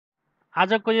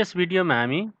आजको यस भिडियोमा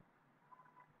हामी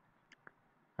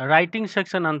राइटिङ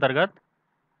सेक्सन अन्तर्गत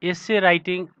एस्से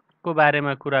राइटिङको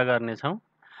बारेमा कुरा गर्नेछौँ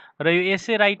र यो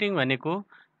एस्से राइटिङ भनेको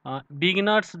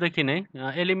बिगिनर्सदेखि नै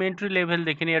एलिमेन्ट्री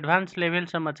लेभलदेखि नै एडभान्स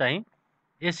लेभलसम्म चाहिँ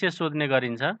एस्से सोध्ने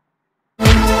गरिन्छ।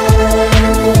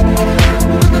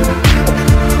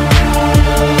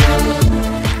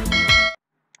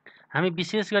 हामी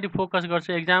विशेष गरी फोकस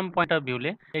गर्छौँ एक्जाम पोइन्ट अफ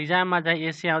भ्यूले एक्जाममा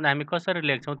चाहिँ एस्से आउँदा हामी कसरी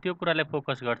लेख्छौँ त्यो कुरालाई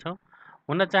फोकस गर्छौँ।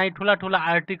 हुन चाहिँ ठुला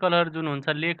आर्टिकलहरू जुन हुन्छ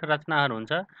लेख रचनाहरू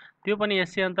हुन्छ त्यो पनि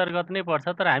एस्से अन्तर्गत नै पर्छ,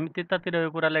 तर हामी त्यतातिर यो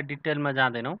कुरालाई डिटेलमा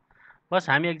जाँदैनौँ। बस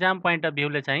हामी एक्जाम पोइन्ट अफ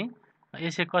भ्यूले चाहिँ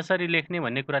एस्से कसरी लेख्ने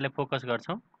भन्ने कुरालाई फोकस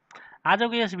गर्छौँ।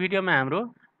 आजको यस भिडियोमा हाम्रो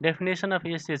डेफिनेसन अफ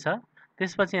एस्से छ,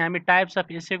 त्यसपछि हामी टाइप्स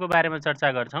अफ एस्सेको बारेमा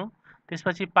चर्चा गर्छौँ,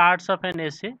 त्यसपछि पार्ट्स अफ एन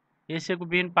एस्से एस्सेको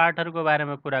विभिन्न पार्टहरूको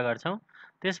बारेमा कुरा गर्छौँ,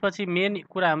 त्यसपछि मेन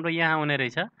कुरा हाम्रो यहाँ हुने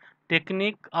रहेछ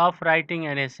टेक्निक अफ राइटिङ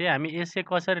एन एस्से। हामी एस्से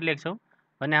कसरी लेख्छौँ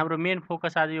भन्ने हाम्रो मेन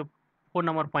फोकस आज यो 4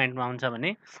 नम्बर पोइन्टमा हुन्छ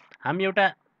भने हामी एउटा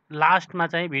लास्टमा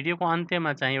चाहिँ भिडियोको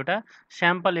अन्त्यमा चाहिँ एउटा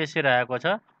स्याम्पल एस्से रहेको छ,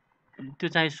 त्यो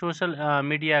चाहिँ सोसल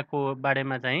मिडियाको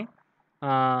बारेमा चाहिँ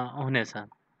हुनेछ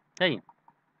है।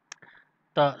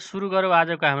 त सुरु गरौँ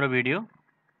आजको हाम्रो भिडियो।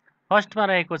 फर्स्टमा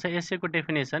रहेको छ एस्सेको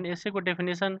डेफिनेसन। एस्सेको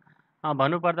डेफिनेसन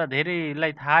भन्नुपर्दा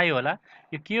धेरैलाई थाहै होला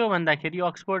यो के हो भन्दाखेरि यो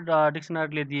अक्सफोर्ड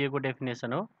डिक्सनरीले दिएको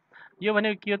डेफिनेसन हो। यो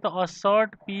भनेको के हो त a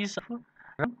short piece of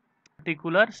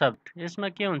particular subject. यसमा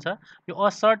के हुन्छ यो a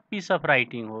short piece of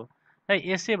writing हो है।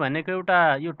 एस्से भनेको एउटा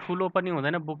यो ठुलो पनि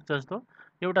हुँदैन बुक जस्तो,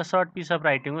 एउटा सर्ट पिस अफ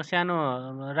राइटिङ हो, सानो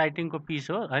राइटिङको पिस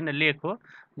हो होइन, लेख हो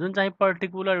जुन चाहिँ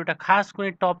पर्टिकुलर एउटा खास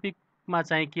कुनै टपिकमा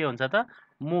चाहिँ के हुन्छ त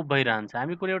मुभ भइरहन्छ।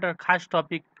 हामी कुनै एउटा खास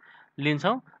टपिक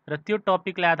लिन्छौँ र त्यो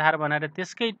टपिकलाई आधार बनाएर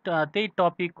त्यही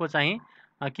टपिकको चाहिँ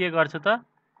के गर्छु त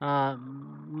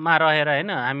मा रहेर होइन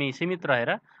हामी सीमित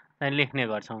रहेर चाहिँ लेख्ने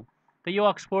गर्छौँ। त यो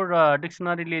अक्सफोर्ड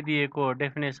डिक्सनरीले दिएको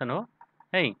डेफिनेसन हो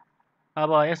है।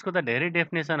 अब यसको त धेरै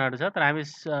डेफिनेसनहरू छ, तर हामी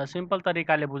सिम्पल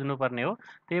तरिकाले बुझ्नुपर्ने हो,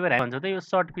 त्यही भएर भन्छ त यो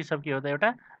सर्ट पिस अफ के हो त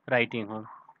एउटा राइटिङ हो।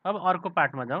 अब अर्को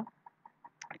पार्टमा जाउँ,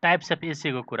 टाइप्स अफ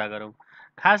एस्सेको कुरा गरौँ।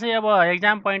 खासै अब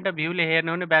एक्जाम पोइन्ट अफ भ्यूले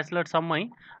हेर्नु भने ब्याचलरसम्मै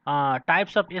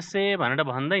टाइप्स अफ एस्से भनेर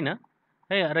भन्दैन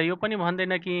है, र यो पनि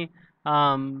भन्दैन कि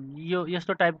यो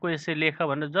यस्तो टाइपको एस्से लेख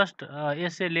भनेर, जस्ट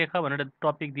एस्से लेख भनेर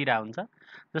टपिक दिइरहेको हुन्छ,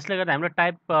 जसले गर्दा हाम्रो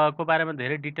टाइपको बारेमा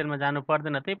धेरै डिटेलमा जानु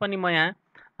पर्दैन। त्यही पनि म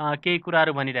यहाँ केही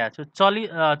कुराहरू भनिरहेको छु।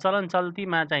 चलन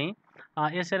चल्तीमा चाहिँ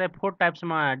एस्सेलाई 4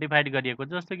 टाइप्समा डिभाइड गरिएको,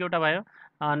 जस्तो कि एउटा भयो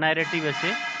नारेटिभ एस्से,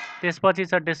 त्यसपछि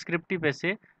छ डेस्क्रिप्टिभ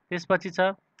एस्से, त्यसपछि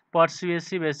छ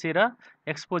पर्सुएसिभ एस्से र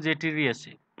एक्सपोजिटरी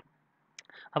एस्से।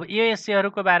 अब यो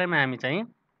एस्सेहरूको बारेमा हामी चाहिँ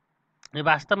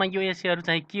वास्तवमा यो एस्सेहरू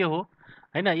चाहिँ के हो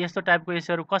होइन, यस्तो टाइपको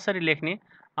एस्सेहरू कसरी लेख्ने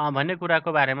भन्ने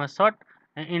कुराको बारेमा सर्ट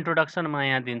इन्ट्रोडक्सन म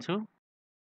यहाँ दिन्छु।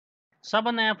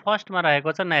 सबभन्दा यहाँ फर्स्टमा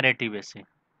रहेको छ नारेटिभ एस्से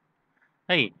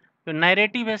है। यो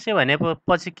नारेटिभ एस्से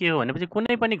भनेपछि के हो भनेपछि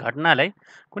कुनै पनि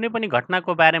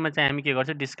घटनाको बारेमा चाहिँ हामी के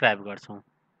गर्छौँ डिस्क्राइब गर्छौँ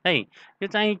है। यो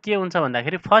चाहिँ के हुन्छ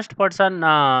भन्दाखेरि फर्स्ट पर्सन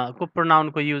को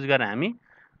प्रोनाउनको युज गरेर हामी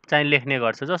चाहिँ लेख्ने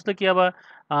गर्छौँ। जस्तो कि अब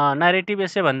नारेटिभ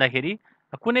एस्से भन्दाखेरि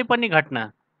कुनै पनि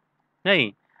घटना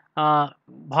है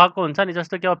भएको हुन्छ नि,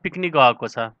 जस्तो कि अब पिकनिक गएको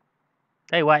छ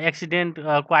है, वा एक्सिडेन्ट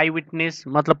को आई विटनेस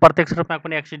मतलब प्रत्यक्ष रूपमा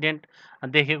कुनै एक्सिडेन्ट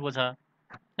देखेको छ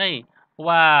है,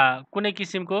 वा कुनै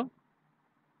किसिमको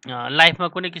लाइफमा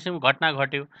कुनै किसिमको घटना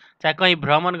घट्यो, चाहे कहीँ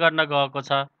भ्रमण गर्न गएको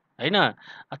छ होइन,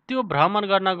 त्यो भ्रमण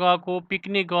गर्न गएको,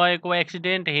 पिकनिक गएको,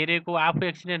 एक्सिडेन्ट हेरेको, आफू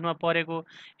एक्सिडेन्टमा परेको,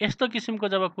 यस्तो किसिमको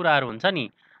जब कुराहरू हुन्छ नि,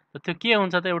 त्यो के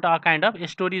हुन्छ त एउटा काइन्ड अफ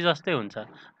स्टोरी जस्तै हुन्छ।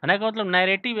 भनेको मतलब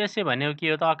नारेटिभ एस्से भनेको के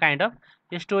हो त काइन्ड अफ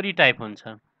स्टोरी टाइप हुन्छ।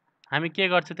 हामी के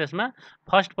गर्छौँ त्यसमा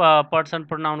फर्स्ट पर्सन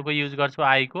प्रोनाउनको युज गर्छौँ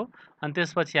आईको, अनि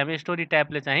त्यसपछि हामी स्टोरी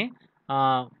टाइपले चाहिँ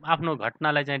आफ्नो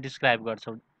घटनालाई चाहिँ डिस्क्राइब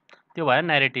गर्छौँ, त्यो भयो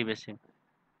नारेटिभ एस्से।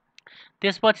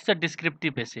 त्यसपछि छ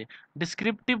डिस्क्रिप्टिभ एस्से।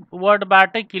 डिस्क्रिप्टिभ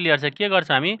वर्डबाटै क्लियर छ, के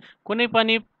गर्छ हामी कुनै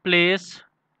पनि प्लेस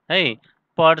है,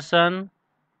 पर्सन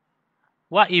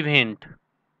वा इभेन्ट,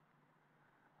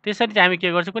 त्यसरी चाहिँ हामी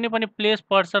के गर्छौँ कुनै पनि प्लेस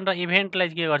पर्सन र इभेन्टलाई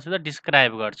के गर्छौँ त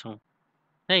डिस्क्राइब गर्छौँ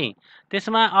है।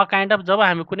 त्यसमा अ काइन्ड अफ जब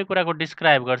हामी कुनै कुराको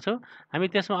डिस्क्राइब गर्छौँ हामी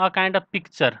त्यसमा अ काइन्ड अफ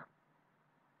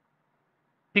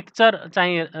पिक्चर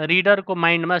चाहिँ रिडरको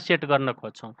माइन्डमा सेट गर्न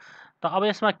खोज्छौँ। त अब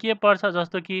यसमा के पर्छ,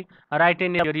 जस्तो कि राइट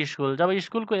इन योर स्कुल, जब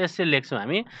स्कुलको एस्से लेख्छौँ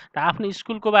हामी त आफ्नो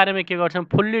स्कुलको बारेमा के गर्छौँ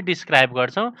फुल्ली डिस्क्राइब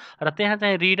गर्छौँ, र त्यहाँ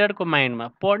चाहिँ रिडरको माइन्डमा,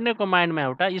 पढ्नेको माइन्डमा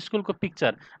एउटा स्कुलको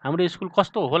पिक्चर, हाम्रो स्कुल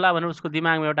कस्तो होला भनेर उसको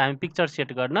दिमागमा एउटा हामी पिक्चर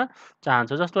सेट गर्न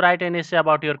चाहन्छौँ। जस्तो right an essay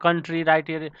about your country, right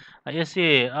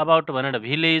essay about भनेर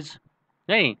भिलेज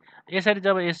है, यसरी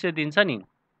जब एस्से दिन्छ नि,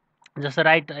 जस्तो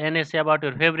right an essay about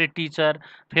your favourite teacher,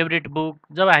 favourite book,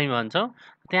 जब हामी भन्छौँ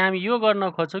त्यहाँ हामी यो गर्न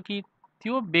खोज्छौँ कि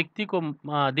त्यो व्यक्तिको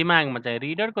दिमागमा चाहिँ,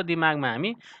 रिडरको दिमागमा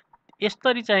हामी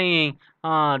यसरी चाहिँ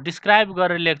डिस्क्राइब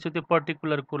गरेर लेख्छु त्यो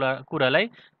पर्टिकुलर कुरालाई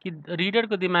कि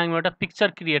रिडरको दिमागमा एउटा पिक्चर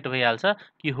क्रिएट भइहाल्छ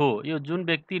कि हो यो जुन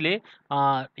व्यक्तिले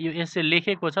यो एसे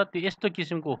लेखेको छ त्यो यस्तो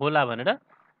किसिमको होला भनेर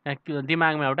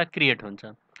दिमागमा एउटा क्रिएट हुन्छ।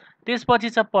 त्यसपछि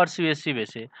छ पर्सुएसिभ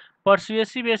एसे।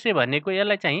 पर्सुएसिभ एसे भनेको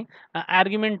यसलाई चाहिँ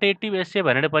आर्गुमेन्टेटिभ एसे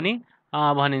भनेर पनि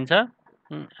भनिन्छ।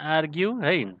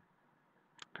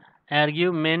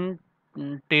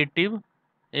 आर्गुमेन्टेटिभ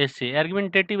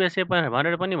आर्गुमेन्टेटिभ एसे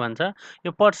भनेर पनि भन्छ।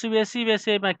 यो पर्सुएसिभ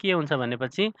एसेमा के हुन्छ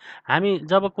भनेपछि हामी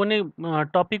जब कुनै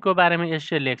टपिकको बारेमा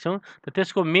एसे लेख्छौँ त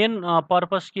त्यसको मेन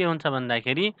पर्पस के हुन्छ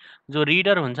भन्दाखेरि जो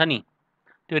रिडर हुन्छ नि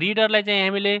त्यो रिडरलाई चाहिँ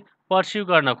हामीले पर्स्यु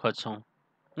गर्न खोज्छौँ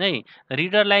है।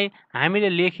 रिडरलाई हामीले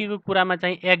लेखेको कुरामा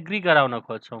चाहिँ एग्री गराउन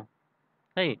खोज्छौँ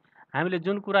है। हामीले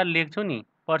जुन कुरा लेख्छौँ नि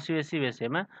पर्सुएसिभ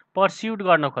एसेमा पर्स्युट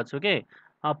गर्न खोज्छौँ के।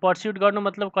 पर्स्युट गर्नु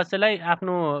मतलब कसैलाई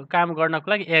आफ्नो काम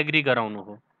गर्नको लागि एग्री गराउनु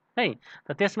हो है।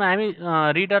 त त्यसमा हामी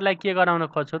रिडरलाई के गराउन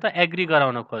खोज्छौँ त एग्री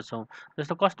गराउन खोज्छौँ।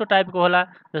 जस्तो कस्तो टाइपको होला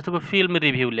जस्तो फिल्म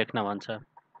रिभ्यू लेख्न भन्छ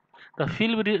त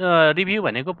फिल्म रिभ्यू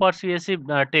भनेको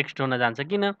पर्सुएसिभ टेक्स्ट हुन जान्छ।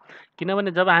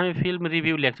 किनभने जब हामी फिल्म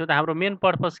रिभ्यू लेख्छौँ त हाम्रो मेन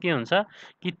पर्पस के हुन्छ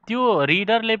कि त्यो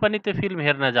रिडरले पनि त्यो फिल्म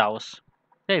हेर्न जाओस्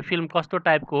है। फिल्म कस्तो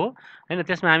टाइपको हो होइन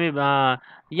त्यसमा हामी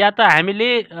या त हामीले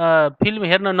फिल्म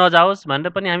हेर्न नजाओस्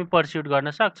भनेर पनि हामी पर्स्युट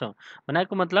गर्न सक्छौँ।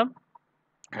 भनेको मतलब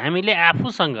हामीले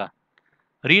आफूसँग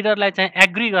रिडरलाई चाहिँ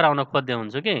एग्री गराउन खोज्दै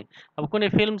हुन्छु कि। अब कुनै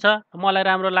फिल्म छ मलाई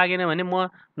राम्रो लागेन भने म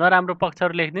नराम्रो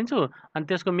पक्षहरू लेखिदिन्छु अनि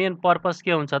त्यसको मेन पर्पस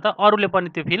के हुन्छ त अरूले पनि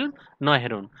त्यो फिल्म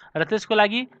नहेरुन् र त्यसको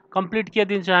लागि कम्प्लिट के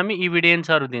दिन्छौँ हामी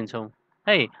इभिडेन्सहरू दिन्छौँ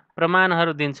है।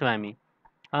 प्रमाणहरू दिन्छौँ हामी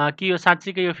कि यो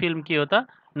साँच्चीकै यो फिल्म के हो त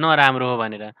नराम्रो हो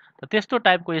भनेर। त त्यस्तो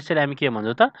टाइपको एसेलाई हामी के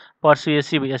भन्छौँ त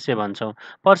पर्सुएसिभ एसे भन्छौँ।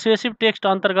 पर्सुएसिभ टेक्स्ट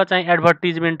अन्तर्गत चाहिँ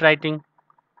एडभर्टिजमेन्ट राइटिङ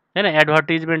होइन।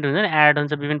 एडभर्टिजमेन्ट हुन्छ नि एड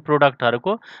हुन्छ विभिन्न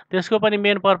प्रोडक्टहरूको त्यसको पनि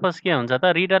मेन पर्पस के हुन्छ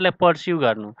त रिडरलाई पर्स्यु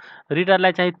गर्नु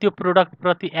रिडरलाई चाहिँ त्यो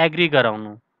प्रोडक्टप्रति एग्री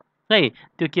गराउनु है।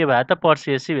 त्यो के भयो त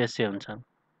पर्सुएसिभ एसे हुन्छ।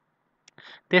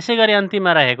 त्यसै गरी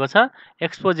अन्तिममा रहेको छ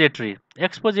एक्सपोजेट्री।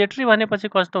 एक्सपोजेट्री भनेपछि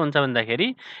कस्तो हुन्छ भन्दाखेरि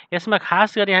यसमा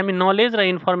खास गरी हामी नलेज र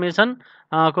इन्फर्मेसन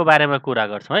को बारेमा कुरा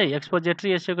गर्छौँ है।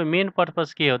 एक्सपोजेट्री एसेको मेन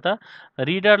पर्पस के हो त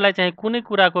रिडरलाई चाहिँ कुनै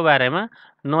कुराको बारेमा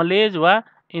नलेज वा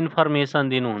इन्फर्मेसन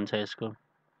दिनुहुन्छ यसको।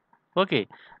 ओके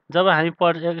जब हामी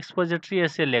एक्सपोजिटरी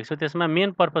एसे लेख्छौँ त्यसमा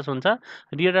मेन पर्पस हुन्छ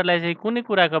रिडरलाई चाहिँ कुनै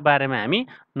कुराको बारेमा हामी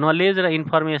नलेज र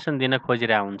इन्फर्मेसन दिन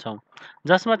खोजिरहेको हुन्छौँ।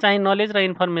 जसमा चाहिँ नलेज र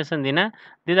इन्फर्मेसन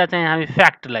दिँदा चाहिँ हामी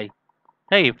फ्याक्टलाई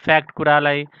है फ्याक्ट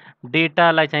कुरालाई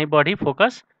डेटालाई चाहिँ बढी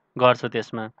फोकस गर्छौँ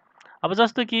त्यसमा। अब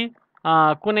जस्तो कि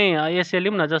कुनै एसे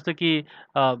लिउँ न जस्तो कि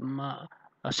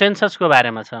सेन्ससको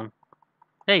बारेमा छ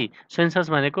है। सेन्सस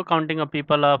भनेको counting of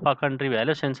people of a country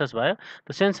भइहाल्यो सेन्सस भयो।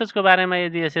 त सेन्ससको बारेमा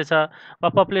यदि यसो छ वा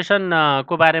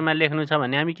पपुलेसनको बारेमा लेख्नु छ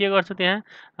भने हामी के गर्छौँ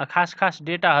त्यहाँ खास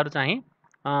डेटाहरू चाहिँ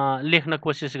लेख्न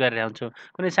कोसिस गरिरहेको हुन्छौँ।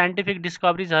 कुनै साइन्टिफिक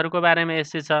डिस्कभरिजहरूको बारेमा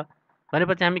यसो छ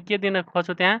भनेपछि हामी के दिन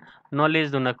खोज्छौँ त्यहाँ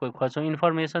नलेज दिन खोज्छौँ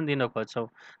इन्फर्मेसन दिन खोज्छौँ।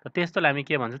 त त्यस्तोलाई हामी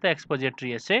के भन्छौँ त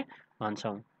एक्सपोजेट्री एसे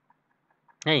भन्छौँ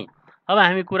है। अब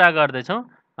हामी कुरा गर्दैछौँ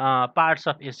पार्ट्स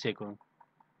अफ एसेको।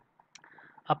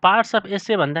 पार्ट्स अफ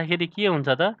एसे भन्दाखेरि के हुन्छ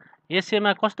त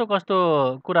एसेमा कस्तो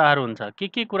कुराहरू हुन्छ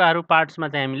के कुराहरू पार्ट्समा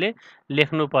चाहिँ हामीले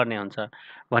लेख्नुपर्ने हुन्छ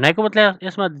भनेको मतलब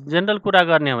यसमा जेनरल कुरा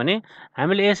गर्ने हो भने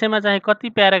हामीले एसेमा चाहिँ कति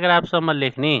प्याराग्राफसम्म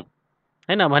लेख्ने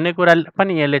होइन भन्ने कुरा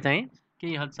पनि यसले चाहिँ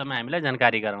केही हदसम्म हामीलाई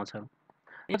जानकारी गराउँछ।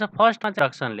 यो चाहिँ फर्स्टमा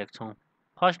इंट्रोडक्सन लेख्छौँ।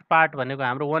 फर्स्ट पार्ट भनेको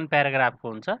हाम्रो 1 प्याराग्राफको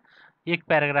हुन्छ। एक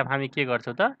प्याराग्राफ हामी के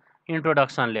गर्छौँ त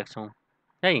इन्ट्रोडक्सन लेख्छौँ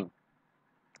है।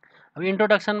 अब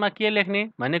इन्ट्रोडक्सनमा के लेख्ने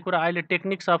भन्ने कुरा अहिले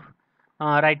टेक्निक्स अफ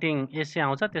राइटिङ एसे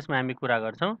आउँछ त्यसमा हामी कुरा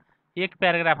गर्छौँ। एक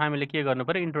प्याराग्राफ हामीले के गर्नु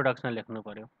पर्यो इन्ट्रोडक्सन लेख्नु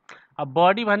पर्यो। अब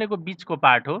बडी भनेको बिचको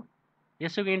पार्ट हो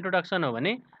यसैको इन्ट्रोडक्सन हो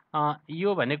भने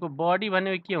यो भनेको बडी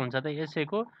भनेको के हुन्छ त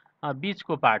यसैको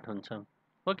बिचको पार्ट हुन्छ।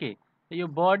 ओके यो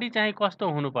बडी चाहिँ कस्तो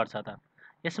हुनुपर्छ त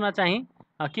यसमा चाहिँ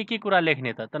के कुरा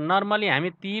लेख्ने त नर्मली हामी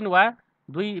 3 वा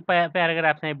 2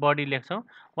 प्याराग्राफ चाहिँ बडी लेख्छौँ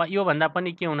वा योभन्दा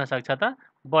पनि के हुनसक्छ त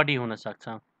बडी हुनसक्छ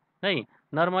है।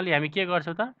 नर्मली हामी के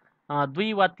गर्छौँ त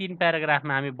 2 वा 3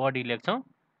 प्याराग्राफमा हामी बडी लेख्छौँ।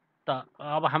 त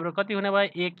अब हाम्रो कति हुने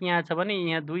भयो 1 यहाँ छ भने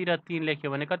यहाँ 2 र 3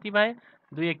 लेख्यो भने कति भयो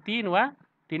 2 1 3 वा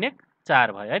 3 1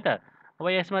 4 भयो है त। अब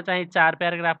यसमा चाहिँ 4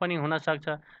 प्याराग्राफ पनि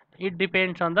हुनसक्छ। It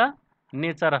depends on the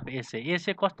nature of एसे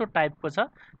एसे कस्तो टाइपको छ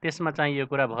त्यसमा चाहिँ यो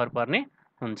कुरा भर पर्ने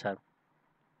हुन्छ।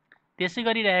 त्यसै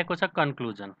गरी रहेको छ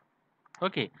कन्क्लुजन।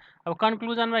 ओके अब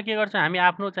कन्क्लुजनमा के गर्छौँ हामी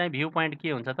आफ्नो चाहिँ भ्यू पोइन्ट के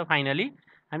हुन्छ त फाइनली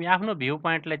हामी आफ्नो भ्यू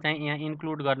पोइन्टलाई चाहिँ यहाँ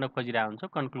इन्क्लुड गर्न खोजिरहेको हुन्छौँ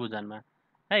कन्क्लुजनमा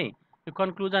है। यो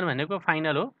कन्क्लुजन भनेको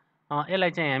फाइनल हो।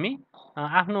 यसलाई चाहिँ हामी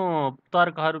आफ्नो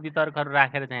तर्कहरू वितर्कहरू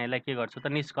राखेर चाहिँ यसलाई के गर्छौँ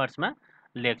त निष्कर्षमा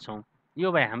लेख्छौँ।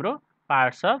 यो भयो हाम्रो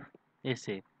पार्ट्स अफ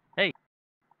एसे है।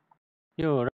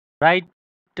 यो राइट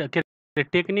के अरे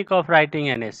टेक्निक अफ राइटिङ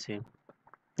एन एस्से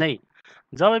है।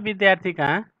 जब विद्यार्थी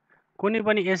कहाँ कुनै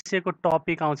पनि एस्सेको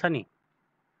टपिक आउँछ नि,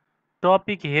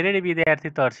 टपिक हेरेर विद्यार्थी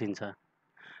तर्सिन्छ।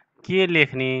 के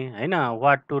लेख्ने होइन,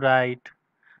 वाट टु राइट,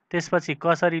 त्यसपछि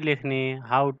कसरी लेख्ने,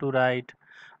 हाउ टु राइट,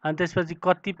 अनि त्यसपछि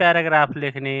कति प्याराग्राफ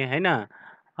लेख्ने होइन,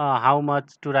 हाउ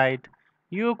मच टु राइट,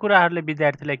 यो कुराहरूले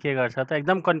विद्यार्थीलाई के गर्छ त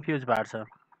एकदम कन्फ्युज पार्छ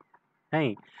है।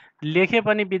 लेखे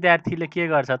पनि विद्यार्थीले के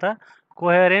गर्छ त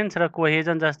कोहेरेन्स र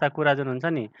कोहेजन जस्ता कुरा जुन हुन्छ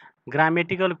नि,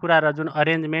 ग्रामेटिकल कुरा र जुन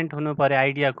अरेन्जमेन्ट हुनु पर्यो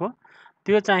आइडियाको,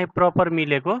 त्यो चाहिँ प्रपर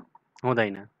मिलेको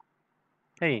हुँदैन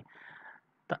है।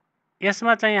 त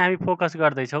यसमा चाहिँ हामी फोकस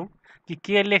गर्दैछौँ कि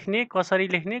के लेख्ने, कसरी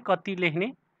लेख्ने, कति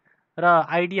लेख्ने र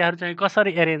आइडियाहरू चाहिँ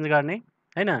कसरी एरेन्ज गर्ने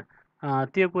होइन,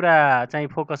 त्यो कुरा चाहिँ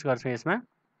फोकस गर्छौँ यसमा।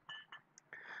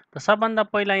 त सबभन्दा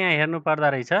पहिला यहाँ हेर्नु पर्दा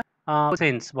रहेछ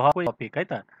सेन्स भएको टपिक है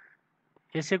त।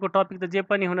 एसेको टपिक त जे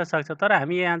पनि हुनसक्छ, तर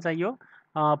हामी यहाँ चाहिँ यो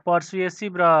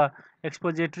पर्सुएसिभ र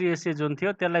एक्सपोजिटरी एसे जुन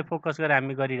थियो त्यसलाई फोकस गरेर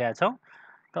हामी गरिरहेछौँ।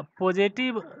 त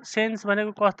पोजिटिभ सेन्स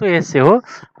भनेको कस्तो एसे हो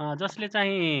जसले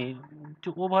चाहिँ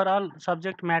त्यो ओभरअल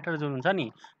सब्जेक्ट म्याटर जुन हुन्छ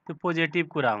नि त्यो पोजिटिभ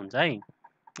कुरा हुन्छ है।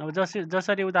 अब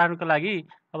जसरी उदाहरणको लागि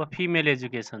अब फिमेल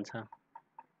एजुकेसन छ।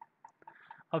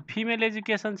 अब फिमेल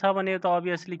एजुकेसन छ भने त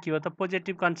अभियसली के हो त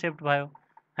पोजिटिभ कन्सेप्ट भयो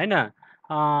होइन।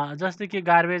 जस्तै कि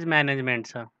गार्बेज म्यानेजमेन्ट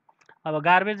छ। अब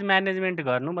गार्बेज म्यानेजमेन्ट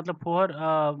गर्नु मतलब फोहोर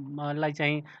लाई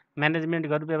चाहिँ म्यानेजमेन्ट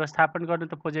गर्नु, व्यवस्थापन गर्नु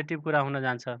त पोजिटिभ कुरा हुन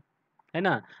जान्छ होइन।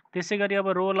 त्यसै गरी अब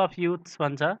रोल अफ युथ्स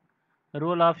भन्छ,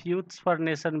 role of youths for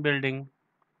nation building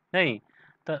है।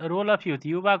 त रोल अफ युथ,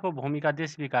 युवाको भूमिका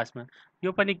देश विकासमा,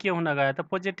 यो पनि के हुन गयो त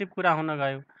पोजिटिभ कुरा हुन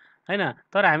गयो होइन।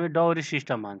 तर हामी डौरी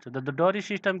सिस्टम भन्छौँ। त डौरी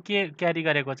सिस्टम के क्यारी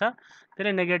गरेको छ,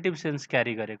 त्यसले नेगेटिभ सेन्स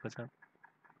क्यारी गरेको छ।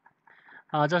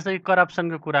 जस्तै कि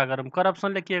करप्सनको कुरा गरौँ,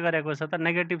 करप्सनले के गरेको छ त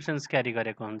नेगेटिभ सेन्स क्यारी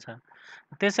गरेको हुन्छ।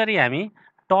 त्यसरी हामी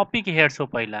टपिक हेर्छौँ।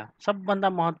 पहिला सबभन्दा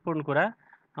महत्त्वपूर्ण कुरा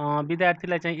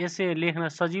विद्यार्थीलाई चाहिँ एसे लेख्न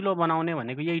सजिलो बनाउने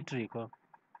भनेको यही ट्रिक हो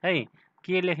है।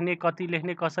 के लेख्ने, कति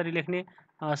लेख्ने, कसरी लेख्ने,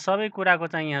 सबै कुराको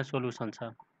चाहिँ यहाँ सोलुसन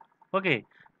छ। ओके,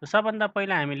 सबभन्दा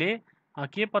पहिला हामीले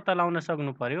के पत्ता लगाउन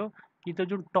सक्नु पर्यो कि त्यो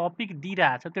जुन टपिक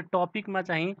दिइरहेछ त्यो टपिकमा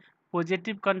चाहिँ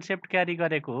पोजिटिभ कन्सेप्ट क्यारी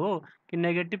गरेको हो कि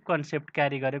नेगेटिभ कन्सेप्ट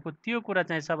क्यारी गरेको, त्यो कुरा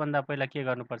चाहिँ सबभन्दा पहिला के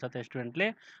गर्नुपर्छ त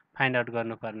स्टुडेन्टले फाइन्ड आउट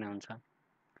गर्नुपर्ने हुन्छ।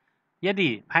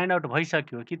 यदि फाइन्ड आउट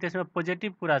भइसक्यो कि त्यसमा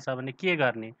पोजिटिभ कुरा छ भने के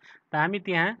गर्ने, त हामी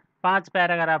त्यहाँ 5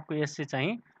 प्याराग्राफको एस्से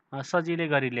चाहिँ सजिलै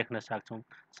गरी लेख्न सक्छौँ।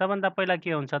 सबभन्दा पहिला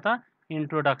के हुन्छ त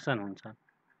इन्ट्रोडक्सन हुन्छ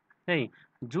है।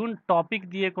 जुन टपिक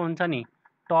दिएको हुन्छ नि,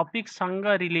 टपिकसँग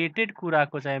रिलेटेड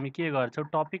कुराको चाहिँ हामी के गर्छौँ,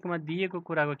 टपिकमा दिएको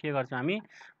कुराको के गर्छौँ हामी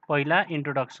पहिला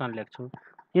इन्ट्रोडक्सन लेख्छौँ।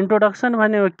 इन्ट्रोडक्सन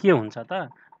भनेको के हुन्छ त,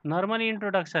 नर्मली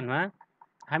इन्ट्रोडक्सनमा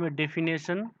हामी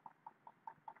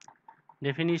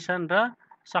डेफिनेसन र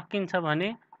सकिन्छ भने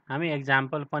हामी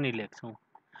एक्जाम्पल पनि लेख्छौँ।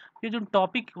 यो जुन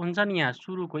टपिक हुन्छ नि यहाँ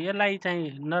सुरुको, यसलाई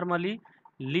चाहिँ नर्मली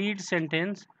लिड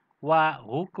सेन्टेन्स वा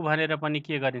हुक भनेर पनि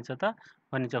के गरिन्छ त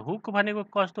भनिन्छ। हुक भनेको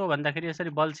कस्तो हो भन्दाखेरि यसरी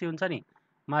बल्छी हुन्छ नि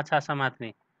माछा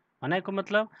समात्ने, भनेको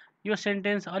मतलब यो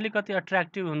सेन्टेन्स अलिकति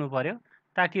अट्र्याक्टिभ हुनु पर्यो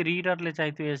ताकि रिडरले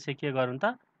चाहिँ त्यो यसै के गरून्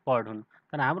त पढुन्।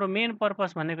 तर हाम्रो मेन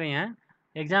पर्पस भनेको यहाँ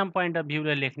एक्जाम पोइन्ट अफ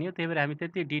भ्यूले लेख्ने हो, त्यही भएर हामी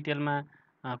त्यति डिटेलमा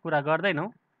कुरा गर्दैनौँ।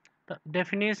 त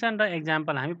डेफिनेसन र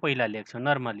एक्जाम्पल हामी पहिला लेख्छौँ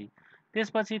नर्मली।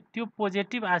 त्यसपछि त्यो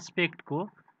पोजिटिभ एस्पेक्टको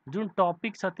जुन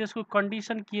टपिक छ त्यसको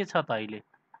कन्डिसन के छ त अहिले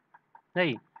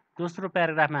है, दोस्रो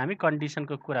प्याराग्राफमा हामी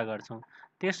कन्डिसनको कुरा गर्छौँ।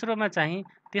 तेस्रोमा चाहिँ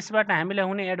त्यसबाट हामीलाई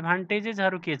हुने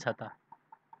एडभान्टेजेसहरू के छ त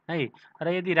है। र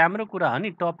यदि राम्रो कुरा हो नि,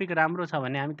 टपिक राम्रो छ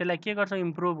भने हामी त्यसलाई के गर्छौँ,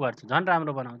 इम्प्रुभ गर्छौँ, झन्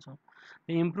राम्रो बनाउँछौँ।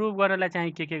 इम्प्रुभ गर्नलाई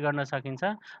चाहिँ के गर्न सकिन्छ,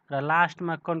 र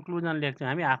लास्टमा कन्क्लुजन लेख्छौँ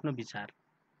हामी आफ्नो विचार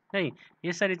है।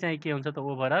 यसरी चाहिँ के हुन्छ त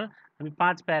ओभरअल हामी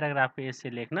 5 प्याराग्राफको एस्से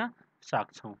लेख्न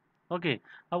सक्छौँ। ओके,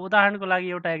 अब उदाहरणको लागि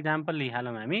एउटा एक्जाम्पल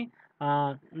लिइहालौँ हामी।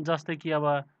 जस्तै कि अब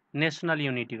नेसनल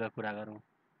युनिटीको कुरा गरौँ,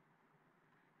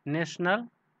 नेसनल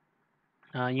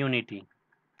युनिटी।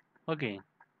 ओके,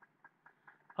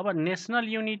 अब नेसनल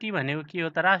युनिटी भनेको के हो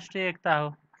त, राष्ट्रिय एकता हो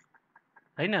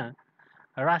होइन,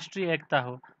 राष्ट्रिय एकता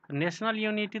हो। नेसनल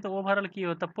युनिटी त ओभरअल के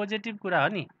हो त पोजिटिभ कुरा हो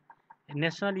नि।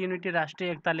 नेसनल युनिटी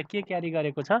राष्ट्रिय एकताले के क्यारी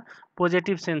गरेको छ,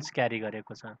 पोजिटिभ सेन्स क्यारी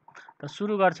गरेको छ। त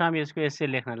सुरु गर्छौँ हामी यसको एस्से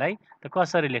लेख्नलाई। त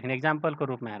कसरी लेख्ने, एक्जाम्पलको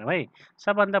रूपमा हेरौँ है।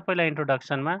 सबभन्दा पहिला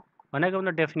इन्ट्रोडक्सनमा भनेको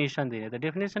मतलब डेफिनेसन दिने। त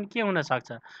डेफिनेसन के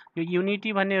हुनसक्छ, यो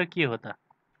युनिटी भनेको के हो त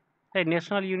है,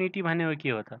 नेसनल युनिटी भनेको के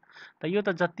हो त यो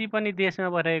त जति पनि देशमा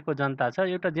रहेको जनता छ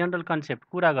एउटा जेनरल कन्सेप्ट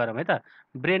कुरा गरौँ है त।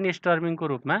 ब्रेन स्टर्मिङको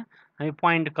रूपमा हामी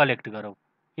पोइन्ट कलेक्ट गरौँ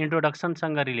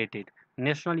इन्ट्रोडक्सनसँग रिलेटेड,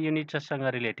 नेसनल युनिटीसँग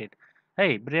रिलेटेड है,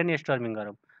 ब्रेन स्टर्मिङ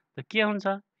गरौँ। त के हुन्छ,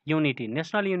 युनिटी,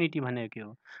 नेसनल युनिटी भनेको के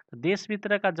हो?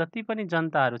 देशभित्रका जति पनि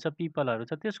जनताहरू छ, पिपलहरू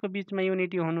छ, त्यसको बिचमा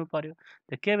युनिटी हुनु पर्यो।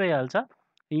 त्यो के भइहाल्छ?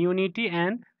 Unity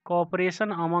and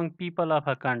cooperation among people of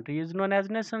a country is known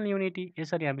as national unity.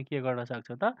 यसरी हामी के गर्न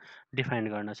सक्छौँ त? डिफाइन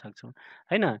गर्न सक्छौँ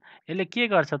होइन। यसले के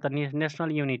गर्छ त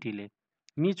नेसनल युनिटीले?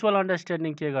 म्युचुअल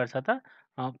अन्डरस्ट्यान्डिङ के गर्छ त?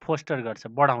 फोस्टर गर्छ,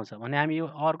 बढाउँछ भने हामी यो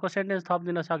अर्को सेन्टेन्स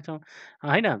थपिदिन सक्छौँ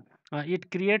होइन। It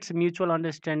creates mutual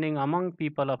understanding among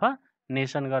people of a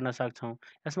nation गर्न सक्छौँ।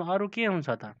 यसमा अरू के हुन्छ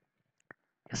त?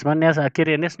 यसमा के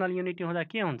अरे नेसनल युनिटी हुँदा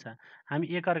के हुन्छ? हामी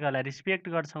एकअर्कालाई रिस्पेक्ट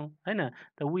गर्छौँ होइन।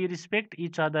 त वी रिस्पेक्ट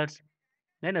इच अदर्स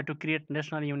होइन टु क्रिएट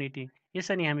नेसनल युनिटी।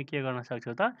 यसरी हामी के गर्न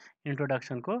सक्छौँ त?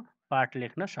 इन्ट्रोडक्सनको पार्ट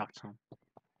लेख्न सक्छौँ।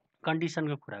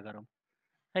 कन्डिसनको कुरा गरौँ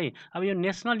है। अब यो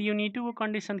नेसनल युनिटीको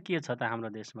कन्डिसन के छ त हाम्रो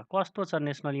देशमा? कस्तो छ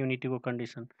नेसनल युनिटीको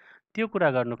कन्डिसन? त्यो कुरा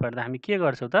गर्नुपर्दा हामी के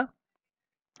गर्छौँ त?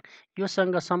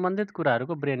 योसँग सम्बन्धित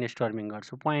कुराहरूको ब्रेन स्टर्मिङ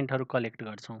गर्छौँ, पोइन्टहरू कलेक्ट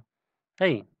गर्छौँ है।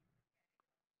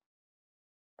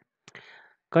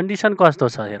 कन्डिसन कस्तो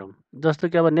छ हेरौँ। जस्तो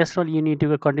कि अब नेसनल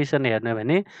युनिटीको कन्डिसन हेर्ने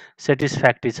भने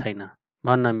सेटिस्फ्याक्ट्री छैन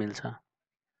भन्न मिल्छ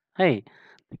है।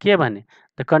 के भने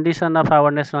the condition of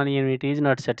our national unity is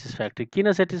not satisfactory.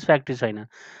 किन सेटिस्फ्याक्ट्री छैन?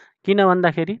 किन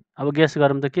भन्दाखेरि अब गेस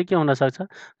गरौँ त के हुनसक्छ?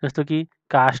 जस्तो कि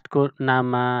कास्टको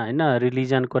नाममा होइन,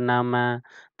 रिलिजनको नाममा,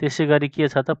 त्यसै गरी के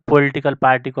छ त पोलिटिकल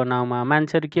पार्टीको नाउँमा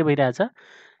मान्छेहरू के भइरहेछ?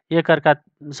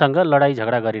 एकअर्कासँग लडाइँ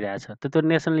झगडा गरिरहेछ। त त्यो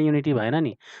नेसनल युनिटी भएन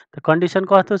नि। त कन्डिसन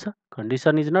कस्तो छ?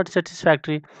 कन्डिसन इज नट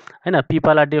सेटिस्फ्याक्ट्री होइन।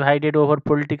 People are divided over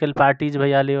political parties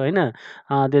भइहाल्यो होइन।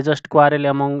 They just क्वारेल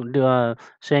among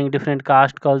सेङ different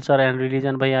caste, culture and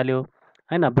religion भइहाल्यो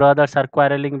होइन। Brothers are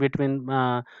क्वारेलिङ between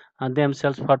them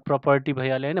sales for property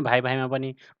भइहाल्यो होइन। भाइ भाइमा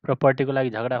पनि प्रपर्टीको लागि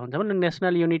झगडा हुन्छ भने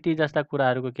नेसनल युनिटी जस्ता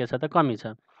कुराहरूको के छ त? कमी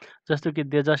छ। जस्तो कि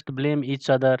they just blame each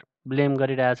other, blame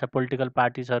गरिरहेछ पोलिटिकल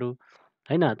पार्टिजहरू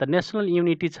होइन। त नेसनल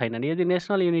युनिटी छैन नि। यदि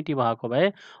नेसनल युनिटी भएको भए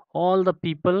all the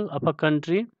people of a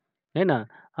country होइन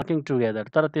वर्किङ टुगेदर,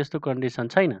 तर त्यस्तो कन्डिसन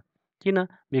छैन। किन?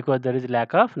 Because there is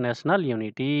lack of national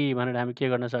unity भनेर हामी के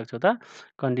गर्न सक्छौँ त?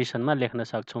 कन्डिसनमा लेख्न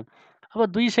सक्छौँ। अब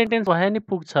 2 सेन्टेन्स भए नि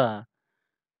पुग्छ,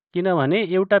 किनभने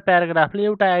एउटा प्याराग्राफले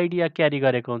एउटा आइडिया क्यारी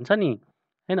गरेको हुन्छ नि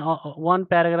होइन। 1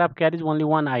 प्याराग्राफ क्यारिज ओन्ली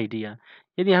 1 आइडिया।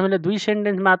 यदि हामीले 2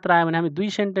 सेन्टेन्स मात्र आयो भने हामी 2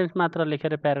 सेन्टेन्स मात्र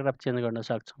लेखेर प्याराग्राफ चेन्ज गर्न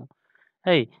सक्छौँ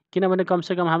है। किनभने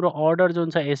कमसेकम हाम्रो अर्डर जुन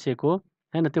छ एसेको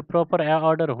होइन, त्यो प्रपर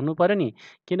अर्डर हुनु पऱ्यो नि।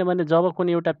 किनभने जब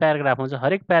कुनै एउटा प्याराग्राफ हुन्छ,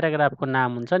 हरेक प्याराग्राफको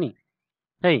नाम हुन्छ नि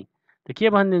है। त्यो के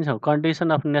भनिदिन्छौँ? Condition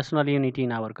of national unity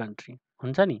in our country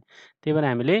हुन्छ नि। त्यही भएर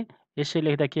हामीले यसै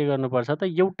लेख्दा के गर्नुपर्छ त?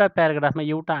 एउटा प्याराग्राफमा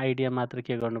एउटा आइडिया मात्र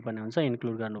के गर्नुपर्ने हुन्छ?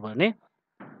 इन्क्लुड गर्नुपर्ने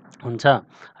हुन्छ।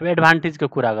 अब एडभान्टेजको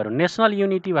कुरा गरौँ। नेसनल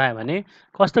युनिटी भयो भने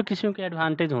कस्तो किसिमको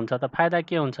एडभान्टेज हुन्छ त? फाइदा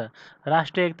के हुन्छ?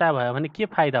 राष्ट्रिय एकता भयो भने के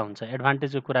फाइदा हुन्छ?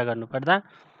 एडभान्टेजको कुरा गर्नुपर्दा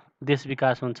देश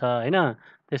विकास हुन्छ होइन।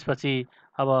 त्यसपछि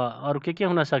अब अरू के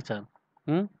हुनसक्छ?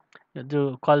 जो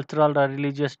कल्चरल र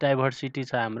रिलिजियस डाइभर्सिटी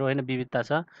छ हाम्रो होइन, विविधता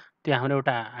छ, त्यो हाम्रो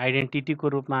एउटा आइडेन्टिटीको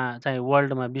रूपमा चाहिँ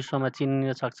वर्ल्डमा, विश्वमा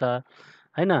चिनिन सक्छ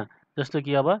होइन। जस्तो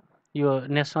कि अब यो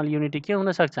नेसनल युनिटी के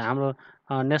हुनसक्छ? हाम्रो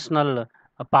नेसनल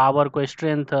पावरको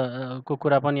स्ट्रेन्थ को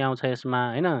कुरा पनि आउँछ यसमा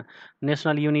होइन।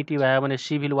 नेसनल युनिटी भयो भने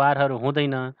सिभिल वारहरू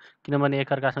हुँदैन, किनभने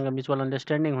एकअर्कासँग म्युचुअल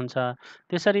अन्डरस्ट्यान्डिङ हुन्छ।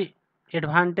 त्यसरी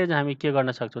एडभान्टेज हामी के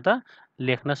गर्न सक्छौँ त?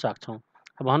 लेख्न सक्छौँ।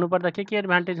 अब भन्नुपर्दा के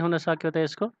एडभान्टेज हुन सक्यो त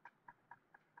यसको?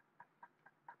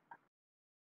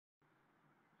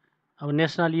 अब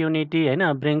नेसनल युनिटी होइन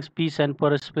brings piece and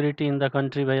prosperity in the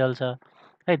country भइहाल्छ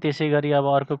है। त्यसै गरी अब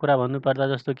अर्को कुरा भन्नुपर्दा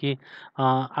जस्तो कि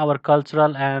our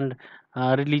cultural and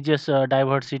religious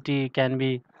diversity can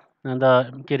be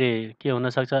the के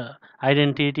हुनसक्छ?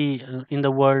 आइडेन्टिटी इन द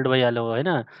वर्ल्ड भइहाल्यो होइन।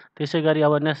 त्यसै गरी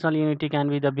अब national unity can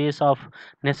be the base of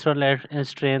national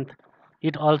strength.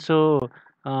 It also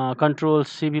control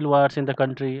civil wars in the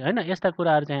country होइन। यस्ता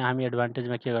कुराहरू चाहिँ हामी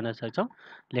एडभान्टेजमा के गर्न सक्छौँ?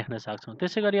 लेख्न सक्छौँ।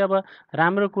 त्यसै गरी अब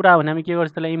राम्रो कुरा भने हामी के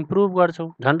गर्छौँ? त्यसलाई इम्प्रुभ गर्छौँ,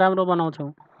 झन् राम्रो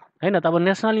बनाउँछौँ होइन। त अब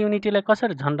नेसनल युनिटीलाई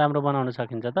कसरी झन् राम्रो बनाउन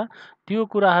सकिन्छ त? त्यो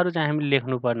कुराहरू चाहिँ हामीले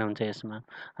लेख्नुपर्ने हुन्छ यसमा।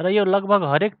 र यो लगभग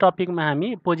हरेक टपिकमा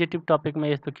हामी पोजिटिभ टपिकमा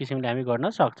यस्तो किसिमले हामी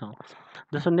गर्न सक्छौँ।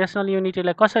 जस्तो नेसनल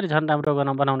युनिटीलाई कसरी झन् राम्रो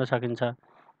बनाउन सकिन्छ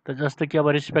त? जस्तो कि अब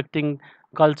respecting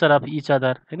culture of each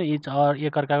other होइन,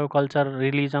 एकअर्काको कल्चर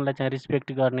रिलिजनलाई चाहिँ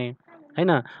रिस्पेक्ट गर्ने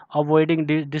होइन। अभोइडिङ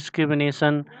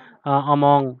डिस्क्रिमिनेसन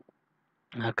अमङ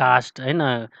कास्ट होइन।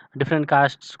 डिफ्रेन्ट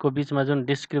कास्टको बिचमा जुन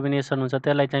डिस्क्रिमिनेसन हुन्छ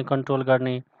त्यसलाई चाहिँ कन्ट्रोल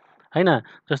गर्ने होइन।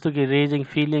 जस्तो कि raising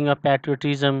feeling of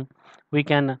प्याट्रियोटिजम, we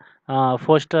can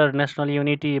poster national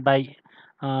unity by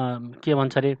के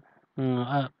भन्छ अरे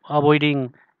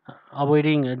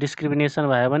अभोइडिङ डिस्क्रिमिनेसन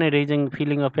भयो भने रेजिङ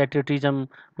फिलिङ अफ प्याट्रियोटिजम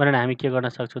भनेर हामी के गर्न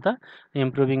सक्छौँ त?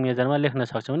 इम्प्रुभिङ मेजरमा लेख्न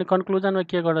सक्छौँ। भने कन्क्लुजनमा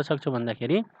के गर्न सक्छौँ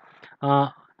भन्दाखेरि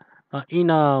इन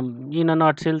अ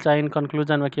नटसेल चाहिँ इन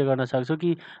कन्क्लुजनमा के गर्न सक्छु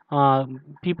कि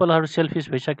पिपलहरू सेल्फिस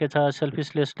भइसकेछ,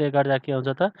 सेल्फिसलेसले गर्दा के हुन्छ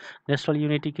त नेसनल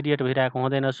युनिटी क्रिएट भइरहेको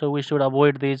हुँदैन। So we should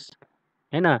avoid this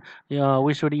होइन।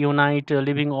 We should unite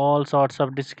living all shirts of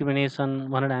discrimination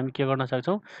भनेर हामी के गर्न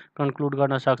सक्छौँ, कन्क्लुड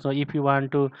गर्न सक्छौँ। If you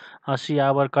want to see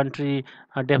our country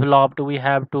developed we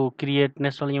have to create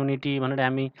national unity भनेर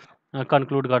हामी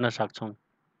कन्क्लुड गर्न सक्छौँ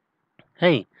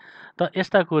है। त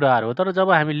यस्ता कुराहरू हो। तर जब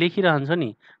हामी लेखिरहन्छौँ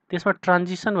नि त्यसमा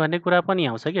ट्रान्जिसन भन्ने कुरा पनि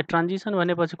आउँछ कि ट्रान्जिसन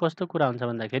भनेपछि कस्तो कुरा हुन्छ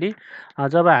भन्दाखेरि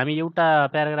जब हामी एउटा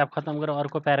प्याराग्राफ खत्तम गरेर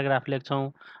अर्को प्याराग्राफ लेख्छौँ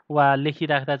वा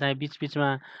लेखिराख्दा चाहिँ बिचबिचमा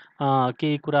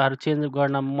केही कुराहरू चेन्ज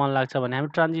गर्न मन लाग्छ भने हामी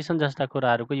ट्रान्जिसन जस्ता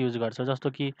कुराहरूको युज गर्छौँ। जस्तो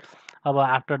कि अब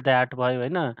आफ्टर द्याट भयो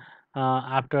होइन,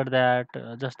 आफ्टर द्याट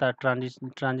जस्ता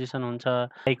ट्रान्जिसन हुन्छ।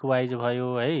 लाइकवाइज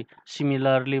भयो है,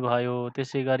 सिमिलरली भयो,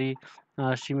 त्यसै गरी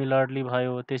सिमिलरली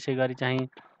भयो, त्यसै गरी चाहिँ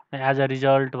एज अ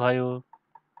रिजल्ट भयो,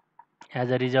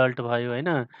 एज अ रिजल्ट भयो होइन,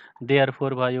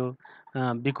 देयरफोर भयो,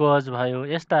 बिकज भयो।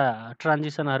 यस्ता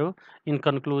ट्रान्जिसनहरू इन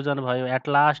कन्क्लुजन भयो, एट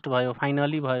लास्ट भयो,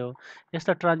 फाइनली भयो।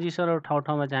 यस्ता ट्रान्जिसनहरू ठाउँ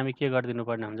ठाउँमा चाहिँ हामी के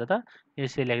गरिदिनुपर्ने हुन्छ त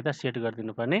यसै लेख्दा सेट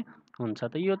गरिदिनुपर्ने हुन्छ।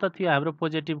 त यो त थियो हाम्रो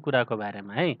पोजिटिभ कुराको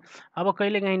बारेमा है। अब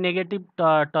कहिलेकाहीँ नेगेटिभ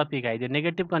टपिक आइदियो,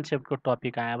 नेगेटिभ कन्सेप्टको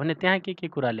टपिक आयो भने त्यहाँ के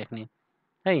कुरा लेख्ने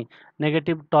है।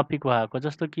 नेगेटिभ टपिक भएको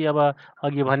जस्तो कि अब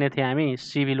अघि भनेको थियौँ हामी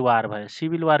सिभिल वार भयो।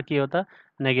 सिभिल वार के हो त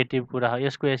नेगेटिभ कुरा हो,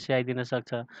 यसको एसए आइदिन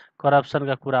सक्छ।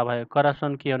 करप्सनका कुरा भयो,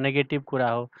 करप्सन के हो नेगेटिभ कुरा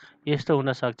हो, यस्तो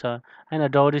हुनसक्छ होइन।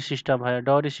 डाउरी सिस्टम भयो,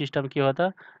 डाउरी सिस्टम के हो त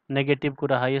नेगेटिभ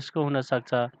कुरा हो, यसको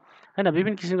हुनसक्छ होइन।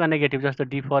 विभिन्न किसिमका नेगेटिभ जस्तो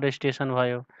डिफरेस्टेसन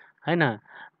भयो होइन।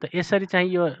 त यसरी चाहिँ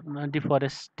यो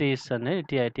डिफरेस्टेसन है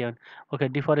टिआइटिएन ओके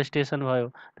डिफरेस्टेसन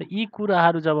भयो। त यी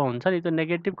कुराहरू जब हुन्छ नि त्यो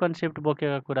नेगेटिभ कन्सेप्ट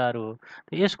बोकेका कुराहरू हो।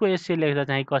 त यसको एसए लेख्दा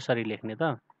चाहिँ कसरी लेख्ने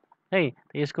त है,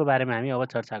 यसको बारेमा हामी अब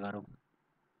चर्चा गरौँ।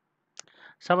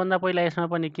 सबभन्दा पहिला यसमा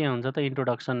पनि के हुन्छ त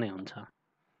इन्ट्रोडक्सन नै हुन्छ।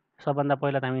 सबभन्दा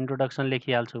पहिला त हामी इन्ट्रोडक्सन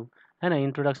लेखिहाल्छौँ होइन।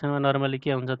 इन्ट्रोडक्सनमा नर्मली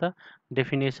के हुन्छ त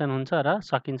डेफिनेसन हुन्छ र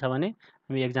सकिन्छ भने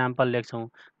हामी एक्जाम्पल लेख्छौँ।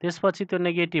 त्यसपछि त्यो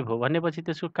नेगेटिभ हो भनेपछि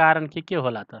त्यसको कारण के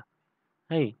होला त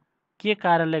है, के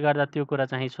कारणले गर्दा त्यो कुरा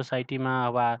चाहिँ सोसाइटीमा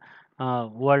वा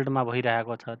वर्ल्डमा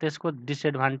भइरहेको छ, त्यसको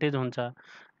डिसएडभान्टेज हुन्छ,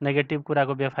 नेगेटिभ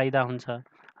कुराको बेफाइदा हुन्छ।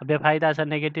 बेफाइदा छ,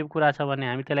 नेगेटिभ कुरा छ भने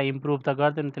हामी त्यसलाई इम्प्रुभ त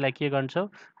गर्दैनौँ, त्यसलाई के गर्छौँ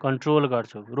कन्ट्रोल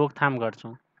गर्छौँ, रोकथाम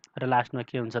गर्छौँ र लास्टमा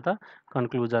के हुन्छ त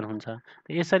कन्क्लुजन हुन्छ।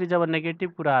 त यसरी जब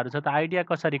नेगेटिभ कुराहरू छ त आइडिया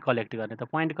कसरी कलेक्ट गर्ने त,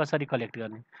 पोइन्ट कसरी कलेक्ट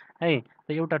गर्ने है।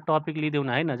 त एउटा टपिक लिदिउँ न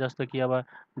होइन, जस्तो कि अब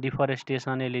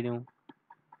डिफरेस्टेसनै लिदिउँ।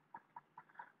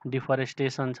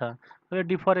 डिफरेस्टेसन छ, यो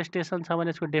डिफरेस्टेसन छ भने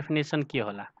यसको डेफिनेसन के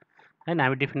होला होइन।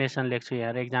 हामी डेफिनेसन लेख्छौँ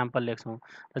यहाँ, एक्जाम्पल लेख्छौँ।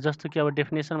 जस्तो कि अब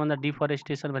डेफिनेसन भन्दा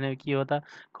डिफरेस्टेसन भनेको के हो त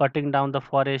कटिङ डाउन द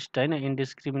फरेस्ट होइन,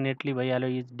 इन्डिस्क्रिमिनेटली भइहाल्यो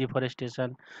इज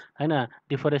डिफरेस्टेसन होइन।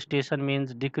 Deforestation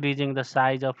means decreasing the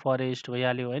size of forest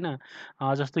भइहाल्यो होइन।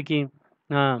 जस्तो कि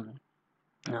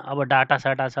अब डाटा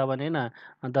साटा छ भने होइन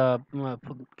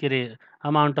के अरे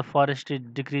amount of forest is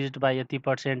decrease by यति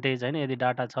पर्सेन्टेज होइन, यदि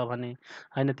डाटा छ भने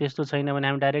होइन। त्यस्तो छैन भने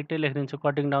हामी डाइरेक्टै लेखिदिन्छौँ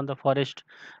cutting down the forest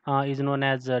is known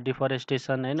as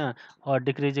deforestation होइन, or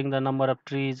decreasing the number of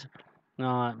trees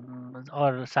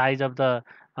or size of the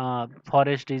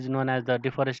forest is known as the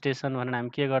deforestation भनेर हामी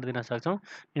के गरिदिन सक्छौँ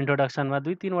इन्ट्रोडक्सनमा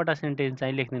 2-3वटा सेन्टेन्स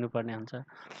चाहिँ लेखिदिनु पर्ने हुन्छ।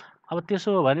 अब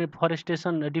त्यसो हो भने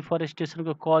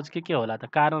डिफरेस्टेसनको कज के होला त,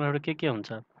 कारणहरू के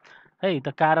हुन्छ है।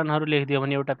 त कारणहरू लेखिदियो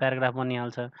भने एउटा प्याराग्राफ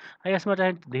बनिहाल्छ। यसमा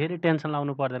चाहिँ धेरै टेन्सन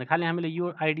लाउनु पर्दैन, खालि हामीले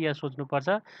यो आइडिया सोच्नुपर्छ,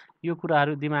 यो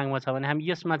कुराहरू दिमागमा छ भने हामी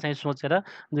यसमा चाहिँ सोचेर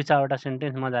 2-4वटा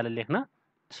सेन्टेन्स मजाले लेख्न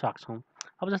सक्छौँ।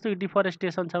 अब जस्तो कि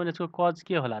डिफरेस्टेसन छ भने यसको कज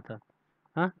के होला त,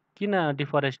 किन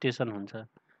डिफरेस्टेसन हुन्छ?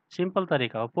 सिम्पल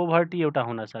तरिका हो, पोभर्टी एउटा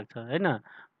हुनसक्छ होइन।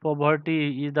 Poverty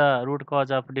is the root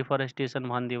cause of deforestation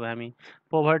भनिदियो हामी।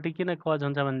 पोभर्टी किन कज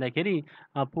हुन्छ भन्दाखेरि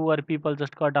poor people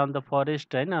just cut down the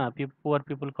forest होइन, poor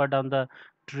people cut down the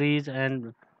trees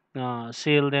and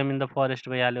sell them in the forest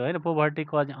भइहाल्यो होइन। पोभर्टी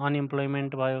कज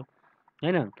अनइम्प्लोइमेन्ट भयो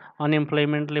होइन।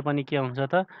 अनइम्प्लोइमेन्टले पनि के हुन्छ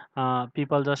त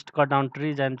people just cut down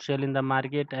trees and sale in the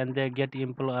market and they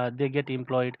get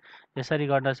employed, यसरी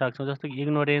गर्न सक्छौँ। जस्तो कि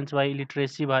इग्नोरेन्स भयो,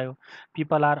 इलिट्रेसी भयो,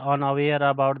 people are unaware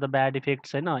about the bad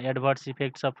effects होइन, adverse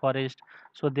effects of forest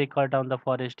so they cut down the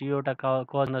forest, यो एउटा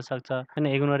कज हुनसक्छ होइन।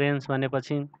 इग्नोरेन्स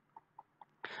भनेपछि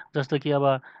जस्तो कि अब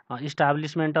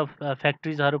इस्टाब्लिसमेन्ट अफ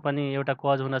फ्याक्ट्रिजहरू पनि एउटा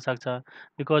कज हुनसक्छ।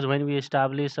 Because when we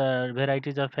establish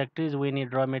varieties of factories we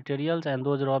need र मेटेरियल्स एन्ड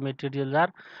दोज र मेटेरियल्स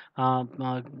आर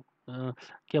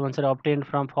के भन्छ र obtained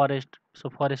from forest, so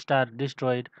forest are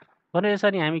destroyed भनेर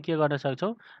यसरी हामी के गर्न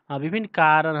सक्छौँ विभिन्न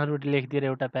कारणहरू लेखिदिएर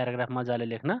एउटा प्याराग्राफ मजाले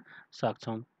लेख्न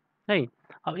सक्छौँ है।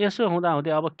 अब यसो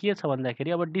हुँदाहुँदै अब के छ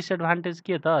भन्दाखेरि अब डिसएडभान्टेज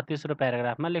के त तेस्रो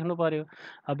प्याराग्राफमा लेख्नु पर्यो।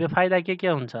 अब बेफाइदा के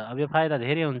हुन्छ? अब बेफाइदा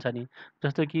धेरै हुन्छ नि।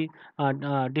 जस्तो कि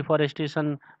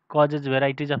deforestation causes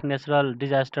varieties of natural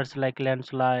disasters like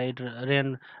landslide,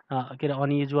 के अरे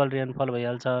अनयुजुअल रेनफल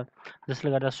भइहाल्छ।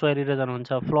 जसले गर्दा सोइल इरोजन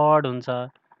हुन्छ, फ्लड हुन्छ,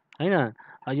 होइन?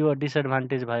 यो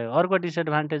डिसएडभान्टेज भयो। अर्को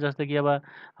डिसएडभान्टेज जस्तो कि अब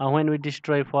व्हेन वी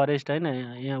डिस्ट्रोय फरेस्ट, होइन?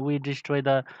 We destroy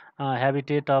the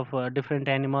habitat of different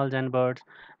animals and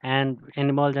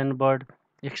bird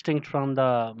extinct from the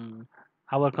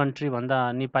our country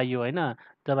भन्दा नि पाइयो, होइन?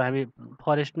 जब हामी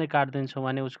फरेस्ट नै काटिदिन्छौँ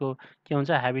भने उसको के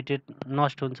हुन्छ, ह्याबिटेट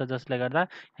नष्ट हुन्छ, जसले गर्दा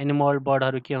एनिमल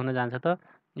बर्डहरू के हुन जान्छ त,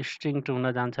 एक्सटिङ्क्ट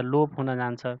हुन जान्छ, लोप हुन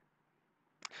जान्छ।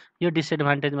 यो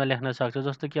डिसएडभान्टेजमा लेख्न सक्छौँ।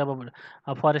 जस्तो कि अब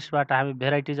फरेस्टबाट हामी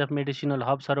भेराइटिज अफ मेडिसिनल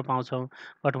हब्सहरू पाउँछौँ,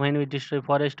 but when we destroy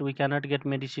forest we cannot get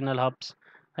medicinal hubs,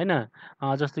 होइन?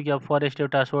 जस्तो कि अब फरेस्ट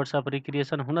एउटा सोर्स अफ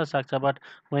रिक्रिएसन हुनसक्छ, but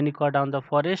when you cut down the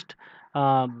forest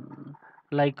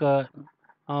like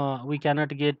we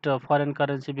cannot get foreign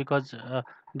currency because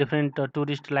different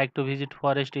tourists like to visit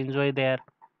forest, enjoy there.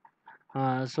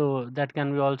 So that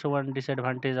can be also one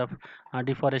disadvantage of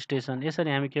deforestation.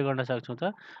 यसरी हामी के गर्न सक्छौँ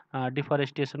त,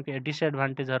 डिफरेस्टेसनको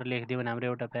डिसएडभान्टेजहरू लेखिदियो भने हाम्रो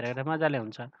एउटा paragraph मजाले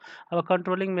हुन्छ। अब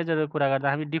कन्ट्रोलिङ मेजरको कुरा गर्दा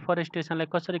हामी डिफरेस्टेसनलाई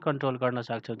कसरी कन्ट्रोल गर्न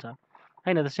सक्छौँ त,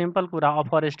 होइन? त सिम्पल कुरा,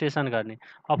 अफरेस्टेसन गर्ने।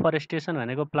 अफरेस्टेसन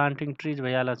भनेको प्लान्टिङ ट्रिज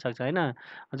भइहाल्न सक्छ, होइन?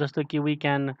 जस्तो कि वी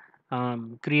क्यान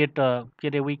क्रिएट, के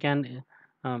अरे वी क्यान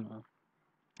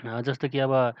जस्तो कि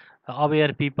अब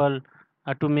aware people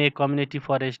to make community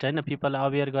forest, होइन? पिपललाई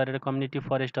अवेयर गरेर कम्युनिटी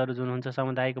फरेस्टहरू जुन हुन्छ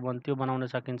सामुदायिक वन, त्यो बनाउन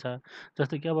सकिन्छ।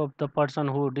 जस्तो कि अब the person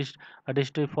who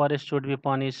destroy forest should be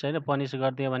punish, होइन? पनिस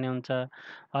गरिदियो भने हुन्छ।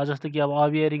 जस्तो कि अब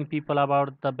अवेयरिङ people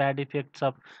about the bad effects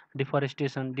of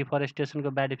deforestation, डिफरेस्टेसनको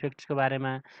bad इफेक्ट्सको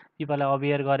बारेमा पिपललाई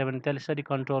अवेयर गऱ्यो भने त्यसरी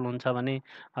कन्ट्रोल हुन्छ भने।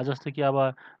 जस्तो कि अब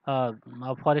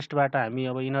फरेस्टबाट हामी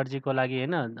अब इनर्जीको लागि,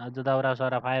 होइन, दाउरा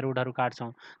साउरा फायरवुडहरू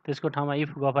काट्छौँ, त्यसको ठाउँमा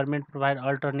if government provide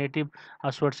alternative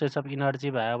sources of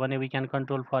energy भयो भने वी क्यान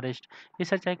कन्ट्रोल फरेस्ट।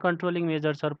 यसरी चाहिँ कन्ट्रोलिङ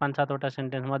मेजर्सहरू 5-7वटा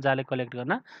सेन्टेन्स मजाले कलेक्ट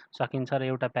गर्न सकिन्छ र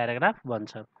एउटा प्याराग्राफ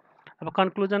बन्छ। अब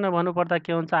कन्क्लुजनमा भन्नुपर्दा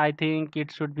के हुन्छ, I think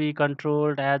it should be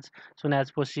controlled as soon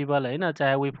as possible, होइन?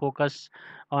 चाहे वी फोकस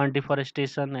अन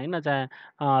डिफरेस्टेसन, होइन? चाहे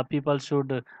people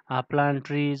should plant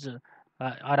trees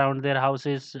around their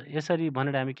houses. यसरी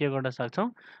भनेर हामी के गर्न सक्छौँ,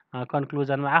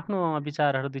 कन्क्लुजनमा आफ्नो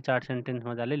विचारहरू 2-4 सेन्टेन्स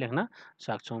मजाले लेख्न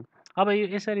सक्छौँ। अब यो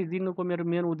यसरी दिनुको मेरो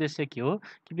मेन उद्देश्य के हो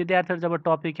कि विद्यार्थीहरू जब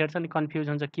टपिक हेर्छ नि कन्फ्युज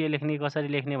हुन्छ, के लेख्ने कसरी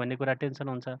लेख्ने भन्ने कुरा टेन्सन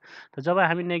हुन्छ। त जब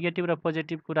हामी नेगेटिभ र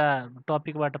पोजिटिभ कुरा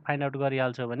टपिकबाट फाइन्ड आउट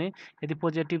गरिहाल्छौँ भने, यदि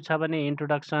पोजिटिभ छ भने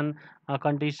introduction,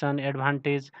 condition,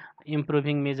 advantage,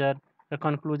 improving major र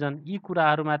कन्क्लुजन, यी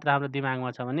कुराहरू मात्र हाम्रो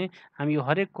दिमागमा छ भने हामी यो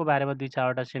हरेकको बारेमा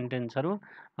 2-4वटा सेन्टेन्सहरू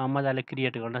मजाले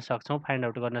क्रिएट गर्न सक्छौँ, फाइन्ड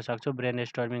आउट गर्न सक्छौँ ब्रेन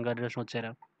स्टर्मिङ गरेर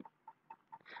सोचेर,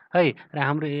 है। र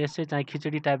हाम्रो एसे चाहिँ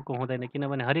खिचडी टाइपको हुँदैन,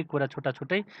 किनभने हरेक कुरा छुट्टा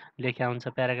छुट्टै लेख्या हुन्छ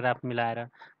प्याराग्राफ मिलाएर।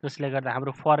 जसले गर्दा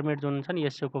हाम्रो फर्मेट जुन हुन्छ नि,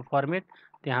 एसेको फर्मेट,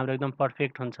 त्यो हाम्रो एकदम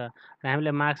पर्फेक्ट हुन्छ र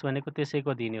हामीले मार्क्स भनेको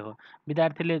त्यसैको दिने हो।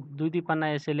 विद्यार्थीले 2-2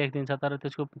 पन्ना एसे लेखिदिन्छ तर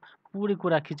त्यसको पुरै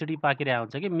कुरा खिचडी पाकिरहेको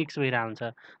हुन्छ कि मिक्स भइरहेको हुन्छ,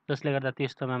 जसले गर्दा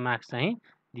त्यस्तोमा मार्क्स चाहिँ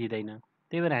दिँदैन।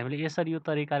 त्यही भएर हामीले यसरी यो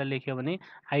तरिकाले लेख्यो भने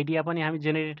आइडिया पनि हामी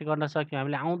जेनेरेट गर्न सक्यौँ।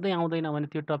 हामीले आउँदैन भने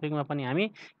त्यो टपिकमा पनि हामी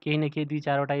केही न केही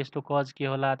 2-4वटा यस्तो कज के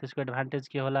होला, त्यसको एडभान्टेज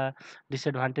के होला,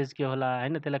 डिसएडभान्टेज के होला,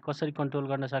 होइन? त्यसलाई कसरी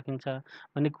कन्ट्रोल गर्न सकिन्छ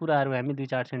भन्ने कुराहरू हामी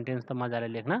 2-4 सेन्टेन्स त मजाले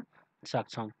लेख्न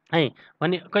सक्छौँ, है।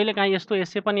 भने कहिलेकाहीँ यस्तो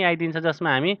एसे पनि आइदिन्छ जसमा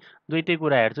हामी दुइटै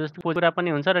कुरा हेर्छौँ। जस्तो कुरा पनि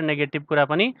हुन्छ र नेगेटिभ कुरा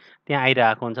पनि त्यहाँ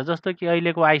आइरहेको हुन्छ। जस्तो कि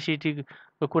अहिलेको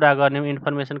आइसिटीको कुरा गर्ने हो,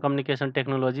 इन्फर्मेसन कम्युनिकेसन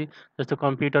टेक्नोलोजी, जस्तो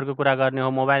कम्प्युटरको कुरा गर्ने हो,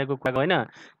 मोबाइलको कुरा, होइन?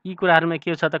 यी कुराहरूमा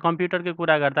के छ त, कम्प्युटरकै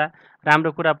कुरा गर्दा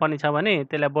राम्रो कुरा पनि छ भने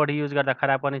त्यसलाई बढी युज गर्दा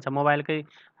खराब पनि छ। मोबाइलकै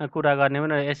कुरा गर्ने हो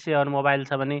भने एसए अन मोबाइल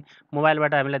छ भने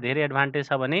मोबाइलबाट हामीलाई धेरै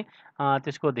एडभान्टेज छ भने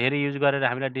त्यसको धेरै युज गरेर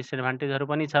हामीलाई डिसएडभान्टेजहरू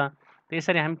पनि छ।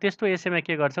 त्यसरी हामी त्यस्तो एसेमा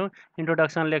के गर्छौँ,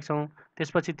 इन्ट्रोडक्सन लेख्छौँ,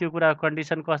 त्यसपछि त्यो कुरा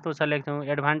कन्डिसन कस्तो छ लेख्छौँ,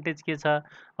 एडभान्टेज के छ,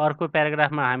 अर्को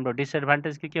प्याराग्राफमा हाम्रो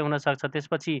डिसएडभान्टेज के हुनसक्छ,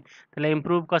 त्यसपछि त्यसलाई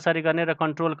इम्प्रुभ कसरी गर्ने र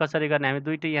कन्ट्रोल कसरी गर्ने हामी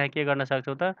दुइटै यहाँ के गर्न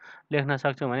सक्छौँ त, लेख्न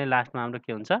सक्छौँ भने लास्टमा हाम्रो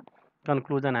के हुन्छ,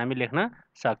 कन्क्लुजन हामी लेख्न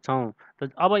सक्छौँ।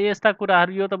 त अब यस्ता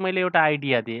कुराहरू, यो त मैले एउटा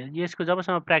आइडिया दिएँ, यसको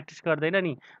जबसम्म प्र्याक्टिस गर्दैन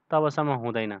नि तबसम्म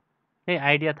हुँदैन।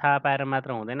 आइडिया थाहा पाएर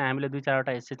मात्र हुँदैन, हामीले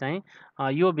 2-4वटा एसे चाहिँ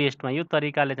यो बेस्डमा, यो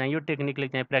तरिकाले चाहिँ, यो टेक्निकले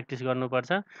चाहिँ प्र्याक्टिस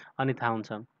गर्नुपर्छ अनि थाहा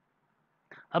हुन्छ।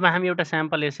 अब हामी एउटा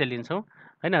स्याम्पल एसे लिन्छौँ,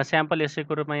 होइन? स्याम्पल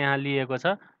एसेको रूपमा यहाँ लिएको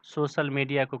छ सोसल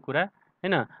मिडियाको कुरा,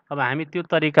 होइन? अब हामी त्यो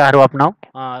तरिकाहरू अपनाउँ,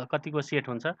 कतिको सेट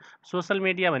हुन्छ। सोसल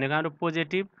मिडिया भनेको हाम्रो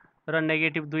पोजिटिभ र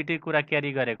नेगेटिभ दुइटै कुरा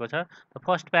क्यारी गरेको छ।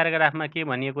 फर्स्ट प्याराग्राफमा के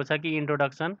भनिएको छ कि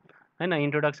इन्ट्रोडक्सन, होइन?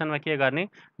 इन्ट्रोडक्सनमा के गर्ने,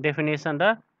 डेफिनेसन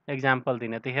र एक्जाम्पल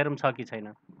दिने। त हेरौँ छ कि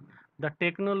छैन। The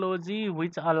technology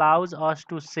which allows us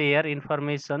to share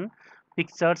information,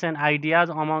 pictures and ideas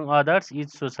among others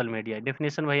is social media.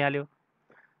 Definition भइहाल्यो.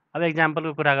 अब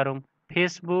एक्जाम्पलको कुरा गरौँ.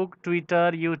 Facebook,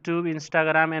 Twitter, YouTube,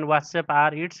 Instagram and WhatsApp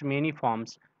are it's many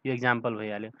firms. यो एक्जाम्पल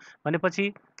भइहाल्यो.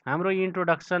 भनेपछि हाम्रो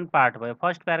इन्ट्रोडक्सन पार्ट भयो.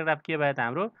 फर्स्ट प्याराग्राफ के भयो त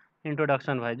हाम्रो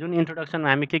इन्ट्रोडक्सन भयो. जुन इन्ट्रोडक्सनमा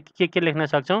हामी के लेख्न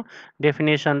सक्छौँ,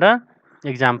 डेफिनेसन र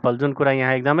एक्जाम्पल, जुन कुरा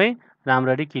यहाँ एकदमै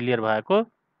राम्ररी क्लियर भएको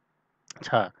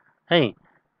छ है.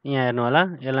 यहाँ हेर्नु होला,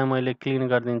 यसलाई मैले क्लिन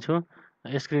गरिदिन्छु.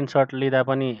 स्क्रिनसट लिँदा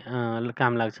पनि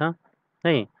काम लाग्छ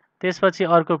है. त्यसपछि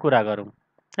अर्को कुरा गरौँ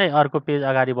है. अर्को पेज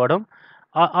अगाडि बढौँ.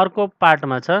 अर्को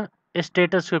पार्टमा छ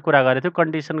स्टेटसको कुरा गरेको थियो,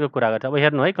 कन्डिसनको कुरा गरेको थियो. अब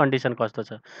हेर्नु है कन्डिसन कस्तो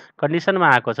छ. कन्डिसनमा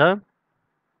आएको छ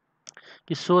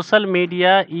कि social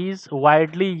media is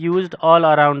widely used all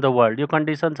around the world. यो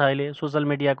कन्डिसन छ अहिले सोसल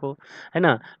मिडियाको होइन.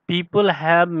 People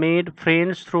have made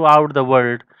friends through out the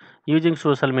world using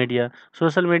social media.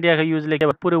 Social मिडियाको युजले के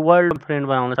पुरै वर्ल्ड फ्रेन्ड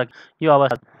बनाउन सक्छ. यो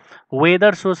अवस्था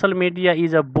weather social media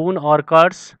is a बुन अर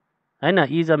कर्स होइन,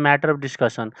 is a matter of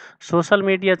discussion. Social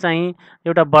media चाहिँ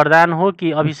एउटा वरदान हो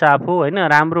कि अभिशाप हो होइन,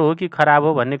 राम्रो हो कि खराब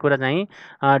हो भन्ने कुरा चाहिँ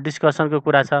डिस्कसनको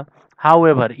कुरा छ.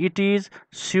 However, it is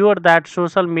sure that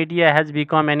social media has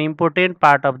become an important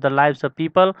part of the lives of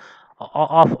people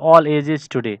of all ages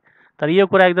today. तर यो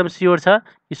कुरा एकदम स्योर छ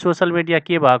कि सोसल मिडिया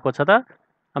के भएको छ त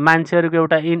मान्छेहरूको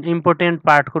एउटा इम्पोर्टेन्ट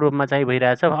पार्टको रूपमा चाहिँ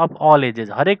भइरहेछ अफ अल एजेस.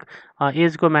 हरेक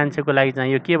एजको मान्छेको लागि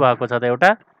चाहिँ यो के भएको छ त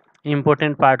एउटा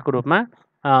इम्पोर्टेन्ट पार्टको रूपमा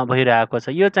भइरहेको छ.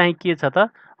 यो चाहिँ के छ त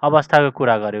अवस्थाको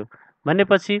कुरा गर्यो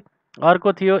भनेपछि.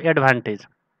 अर्को थियो एडभान्टेज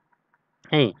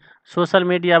है. सोसल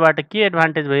मिडियाबाट के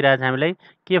एडभान्टेज भइरहेछ, हामीलाई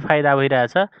के फाइदा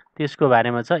भइरहेछ त्यसको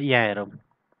बारेमा छ. यहाँ हेरौँ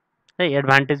है,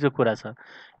 एडभान्टेजको कुरा छ.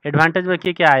 एडभान्टेजमा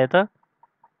के आयो त.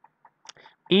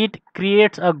 It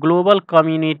creates a global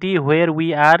community where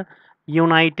we are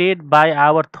United by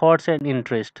our thoughts and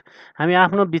interest. हामी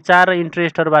आफ्नो विचार र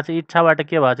इन्ट्रेस्टहरूबाट इच्छाबाट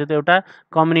के भएको छ त एउटा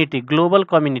कम्युनिटी, ग्लोबल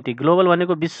कम्युनिटी. ग्लोबल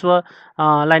भनेको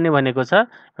विश्वलाई नै भनेको छ.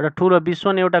 एउटा ठुलो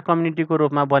विश्व नै एउटा कम्युनिटीको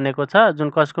रूपमा बनेको छ, जुन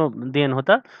कसको देन हो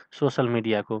त सोसल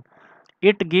मिडियाको.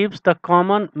 It gives the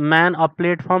common man a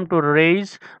platform to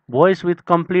raise voice with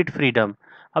complete freedom.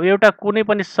 अब एउटा कुनै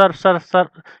पनि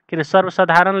के अरे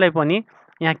सर्वसाधारणलाई पनि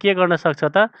यहाँ के गर्न सक्छ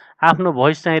त आफ्नो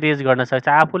भोइस चाहिँ रेज गर्न सक्छ.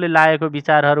 आफूले लागेको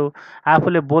विचारहरू,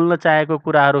 आफूले बोल्न चाहेको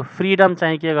कुराहरू फ्रिडम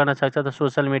चाहिँ के गर्न सक्छ त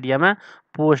सोसल मिडियामा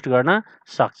पोस्ट गर्न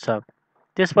सक्छ.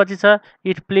 त्यसपछि छ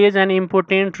it plays an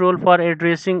important role for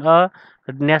addressing a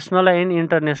national and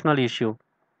international issue.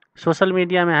 Social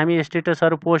मिडियामा हामी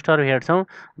स्टेटसहरू, पोस्टहरू हेर्छौँ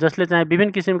जसले चाहिँ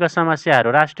विभिन्न किसिमका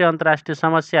समस्याहरू, राष्ट्रिय अन्तर्राष्ट्रिय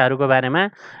समस्याहरूको बारेमा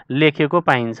लेखेको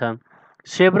पाइन्छ.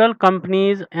 Several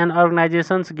companies and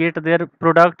organisations get their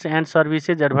products and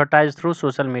services advertise through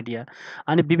social media.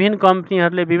 अनि विभिन्न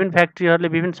कम्पनीहरूले, विभिन्न फ्याक्ट्रीहरूले,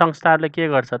 विभिन्न संस्थाहरूले के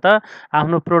गर्छ त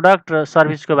आफ्नो प्रोडक्ट र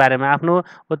सर्भिसको बारेमा, आफ्नो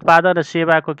उत्पादन र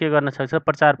सेवाको के गर्न सक्छ,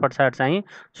 प्रचार प्रसार चाहिँ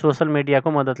सोसल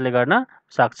मिडियाको मद्दतले गर्न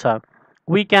सक्छ.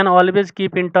 We can always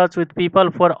keep in touch with people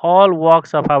for all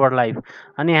works of our life.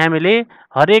 अनि हामीले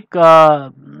हरेक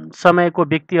समयको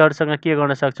व्यक्तिहरूसँग के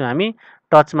गर्न सक्छौँ, हामी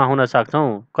टचमा हुन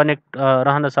सक्छौँ, कनेक्ट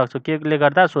रहन सक्छौँ. केले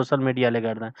गर्दा सोसल मिडियाले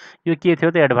गर्दा. यो के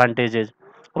थियो त एडभान्टेजेस.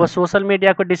 अब सोसल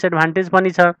मिडियाको डिसएडभान्टेज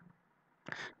पनि छ.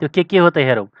 त्यो के हो त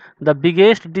हेरौँ. The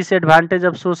biggest disadvantage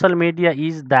of social media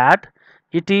is that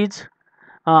it is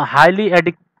highly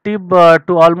addictive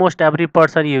to almost every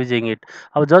person using it.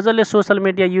 अब जसले सोसल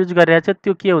मिडिया युज गरिरहेछ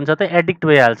त्यो के हुन्छ त एडिक्ट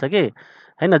भइहाल्छ कि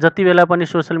होइन. जति बेला पनि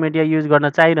सोसल मिडिया युज गर्न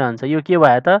चाहिरहन्छ. यो के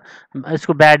भयो त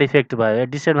यसको ब्याड इफेक्ट भयो,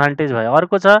 डिसएडभान्टेज भयो.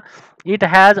 अर्को छ it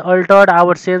has Altered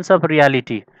our sense of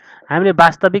reality. हामीले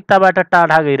वास्तविकताबाट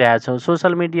टाढा गइरहेछौँ.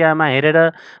 सोसल मिडियामा हेरेर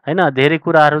होइन धेरै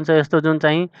कुराहरू हुन्छ यस्तो जुन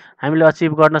चाहिँ हामीले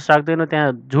अचिभ गर्न सक्दैनौँ.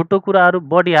 त्यहाँ झुटो कुराहरू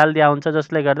बढी हालिदिया हुन्छ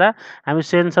जसले गर्दा हामी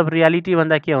सेन्स अफ रियालिटी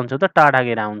भन्दा के हुन्छौँ त टाढा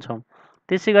गएर हुन्छौँ.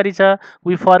 त्यसै गरी छ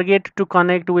we forget to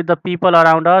connect with the people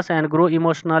around us and grow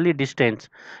emotionally distance.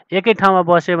 एकै ठाउँमा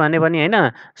बस्यो भने पनि होइन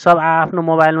सब आफ्नो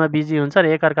मोबाइलमा बिजी हुन्छ र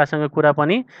एकअर्कासँग कुरा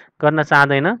पनि गर्न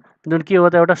चाहँदैन, जुन के हो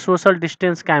त एउटा सोसल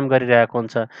डिस्टेन्स कायम गरिरहेको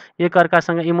हुन्छ.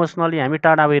 एकअर्कासँग इमोसनली हामी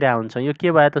टाढा भइरहेको हुन्छौँ. यो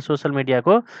के भयो त सोसल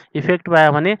मिडियाको इफेक्ट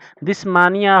भयो भने दिस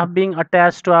मानिया of being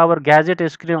attach to our gadget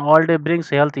screen all day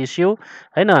brings health issue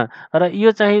होइन. र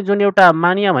यो चाहिँ जुन एउटा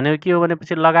मानिया भनेको के हो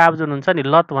भनेपछि लगाव जुन हुन्छ नि,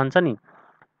 लत भन्छ नि,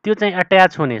 त्यो चाहिँ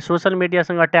अट्याच हुने, सोसल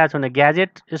मिडियासँग अट्याच हुने.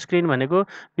 ग्याजेट स्क्रिन भनेको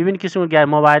विभिन्न किसिमको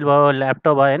मोबाइल भयो, ल्यापटप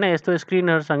भयो होइन, यस्तो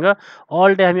स्क्रिनहरूसँग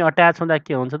अल डे हामी अट्याच हुँदा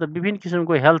के हुन्छ त विभिन्न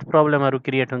किसिमको हेल्थ प्रब्लमहरू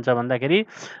क्रिएट हुन्छ भन्दाखेरि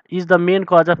is the main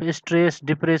cause of stress,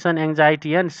 depression,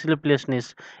 anxiety and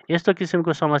स्लिपलेसनेस. यस्तो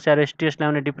किसिमको समस्याहरू स्ट्रेस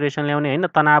ल्याउने, डिप्रेसन ल्याउने होइन,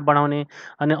 तनाव बढाउने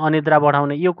अनि अनिद्रा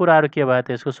बढाउने यो कुराहरू के भयो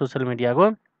त यसको सोसल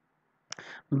मिडियाको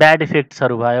ब्याड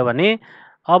इफेक्ट्सहरू भयो भने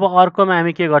अब अर्कोमा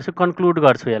हामी के गर्छौँ, कन्क्लुड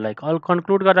गर्छौँ यसलाई।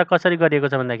 कन्क्लुड गर्दा कसरी गरिएको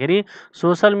छ भन्दाखेरि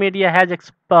social media has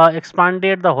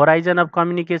expanded the horizon of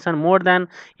communication more than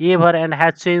ever and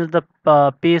has change the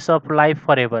पेस अफ लाइफ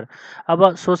फर एभर।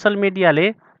 अब सोसल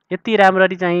मिडियाले यति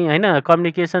राम्ररी चाहिँ होइन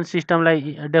कम्युनिकेसन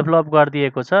सिस्टमलाई डेभलप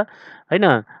गरिदिएको छ होइन,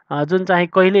 जुन चाहिँ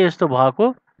कहिले यस्तो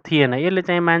भएको थिएन। यसले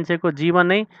चाहिँ मान्छेको जीवन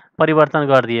नै परिवर्तन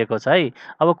गरिदिएको छ है।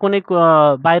 अब कुनै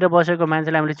बाहिर बसेको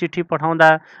मान्छेलाई हामीले चिठी पठाउँदा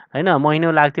होइन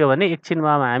महिनौ लाग्थ्यो भने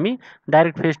एकछिनमा हामी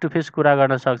डाइरेक्ट फेस टु फेस कुरा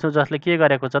गर्न सक्छौँ, जसले के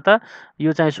गरेको छ त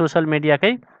यो चाहिँ सोसल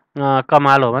मिडियाकै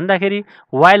कमाल हो। भन्दाखेरि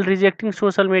while रिजेक्टिङ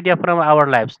social media from our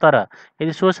lives, तर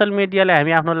यदि सोसल मिडियालाई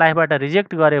हामी आफ्नो लाइफबाट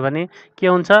रिजेक्ट गऱ्यो भने के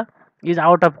हुन्छ, इज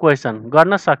आउट अफ क्वेसन,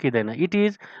 गर्न सकिँदैन।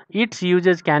 It's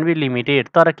usages can be limited,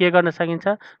 तर के गर्न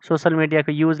सकिन्छ, सोसल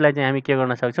मिडियाको युजलाई चाहिँ हामी के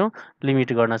गर्न सक्छौँ,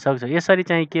 लिमिट गर्न सक्छौँ। यसरी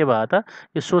चाहिँ के भयो त,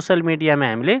 यो सोसल मिडियामा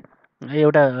हामीले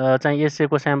एउटा चाहिँ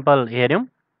एसेको स्याम्पल हेऱ्यौँ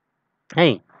है।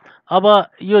 अब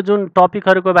यो जुन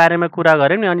टपिकहरूको बारेमा कुरा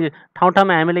गऱ्यौँ नि, अनि ठाउँ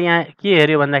ठाउँमा हामीले यहाँ के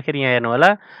हेऱ्यो भन्दाखेरि यहाँ हेर्नु होला,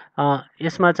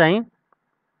 यसमा चाहिँ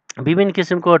विभिन्न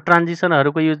किसिमको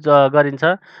ट्रान्जिसनहरूको युज गरिन्छ।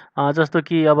 जस्तो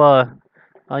कि अब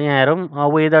यहाँ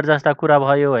हेरौँ वेदर जस्ता कुरा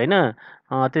भयो होइन,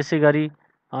 त्यसै गरी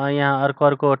यहाँ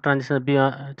अर्को ट्रान्जिसन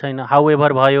छैन,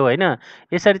 हाउएभर भयो होइन।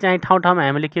 यसरी चाहिँ ठाउँ ठाउँमा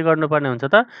हामीले के गर्नुपर्ने हुन्छ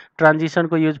त,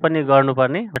 ट्रान्जिसनको युज पनि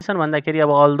गर्नुपर्ने भन्दाखेरि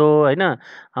अब अल्दो होइन,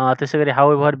 त्यसै गरी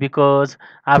however, because,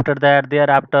 after that, there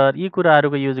after, यी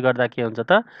कुराहरूको युज गर्दा के हुन्छ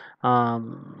त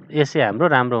यसै हाम्रो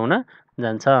राम्रो हुन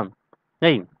जान्छ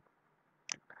है।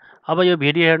 अब यो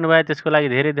भिडियो हेर्नुभयो त्यसको लागि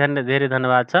धेरै धेरै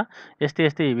धन्यवाद छ।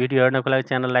 यस्तै भिडियो हेर्नको लागि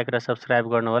च्यानल लाइक र सब्सक्राइब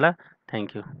गर्नुहोला।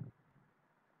 Thank you.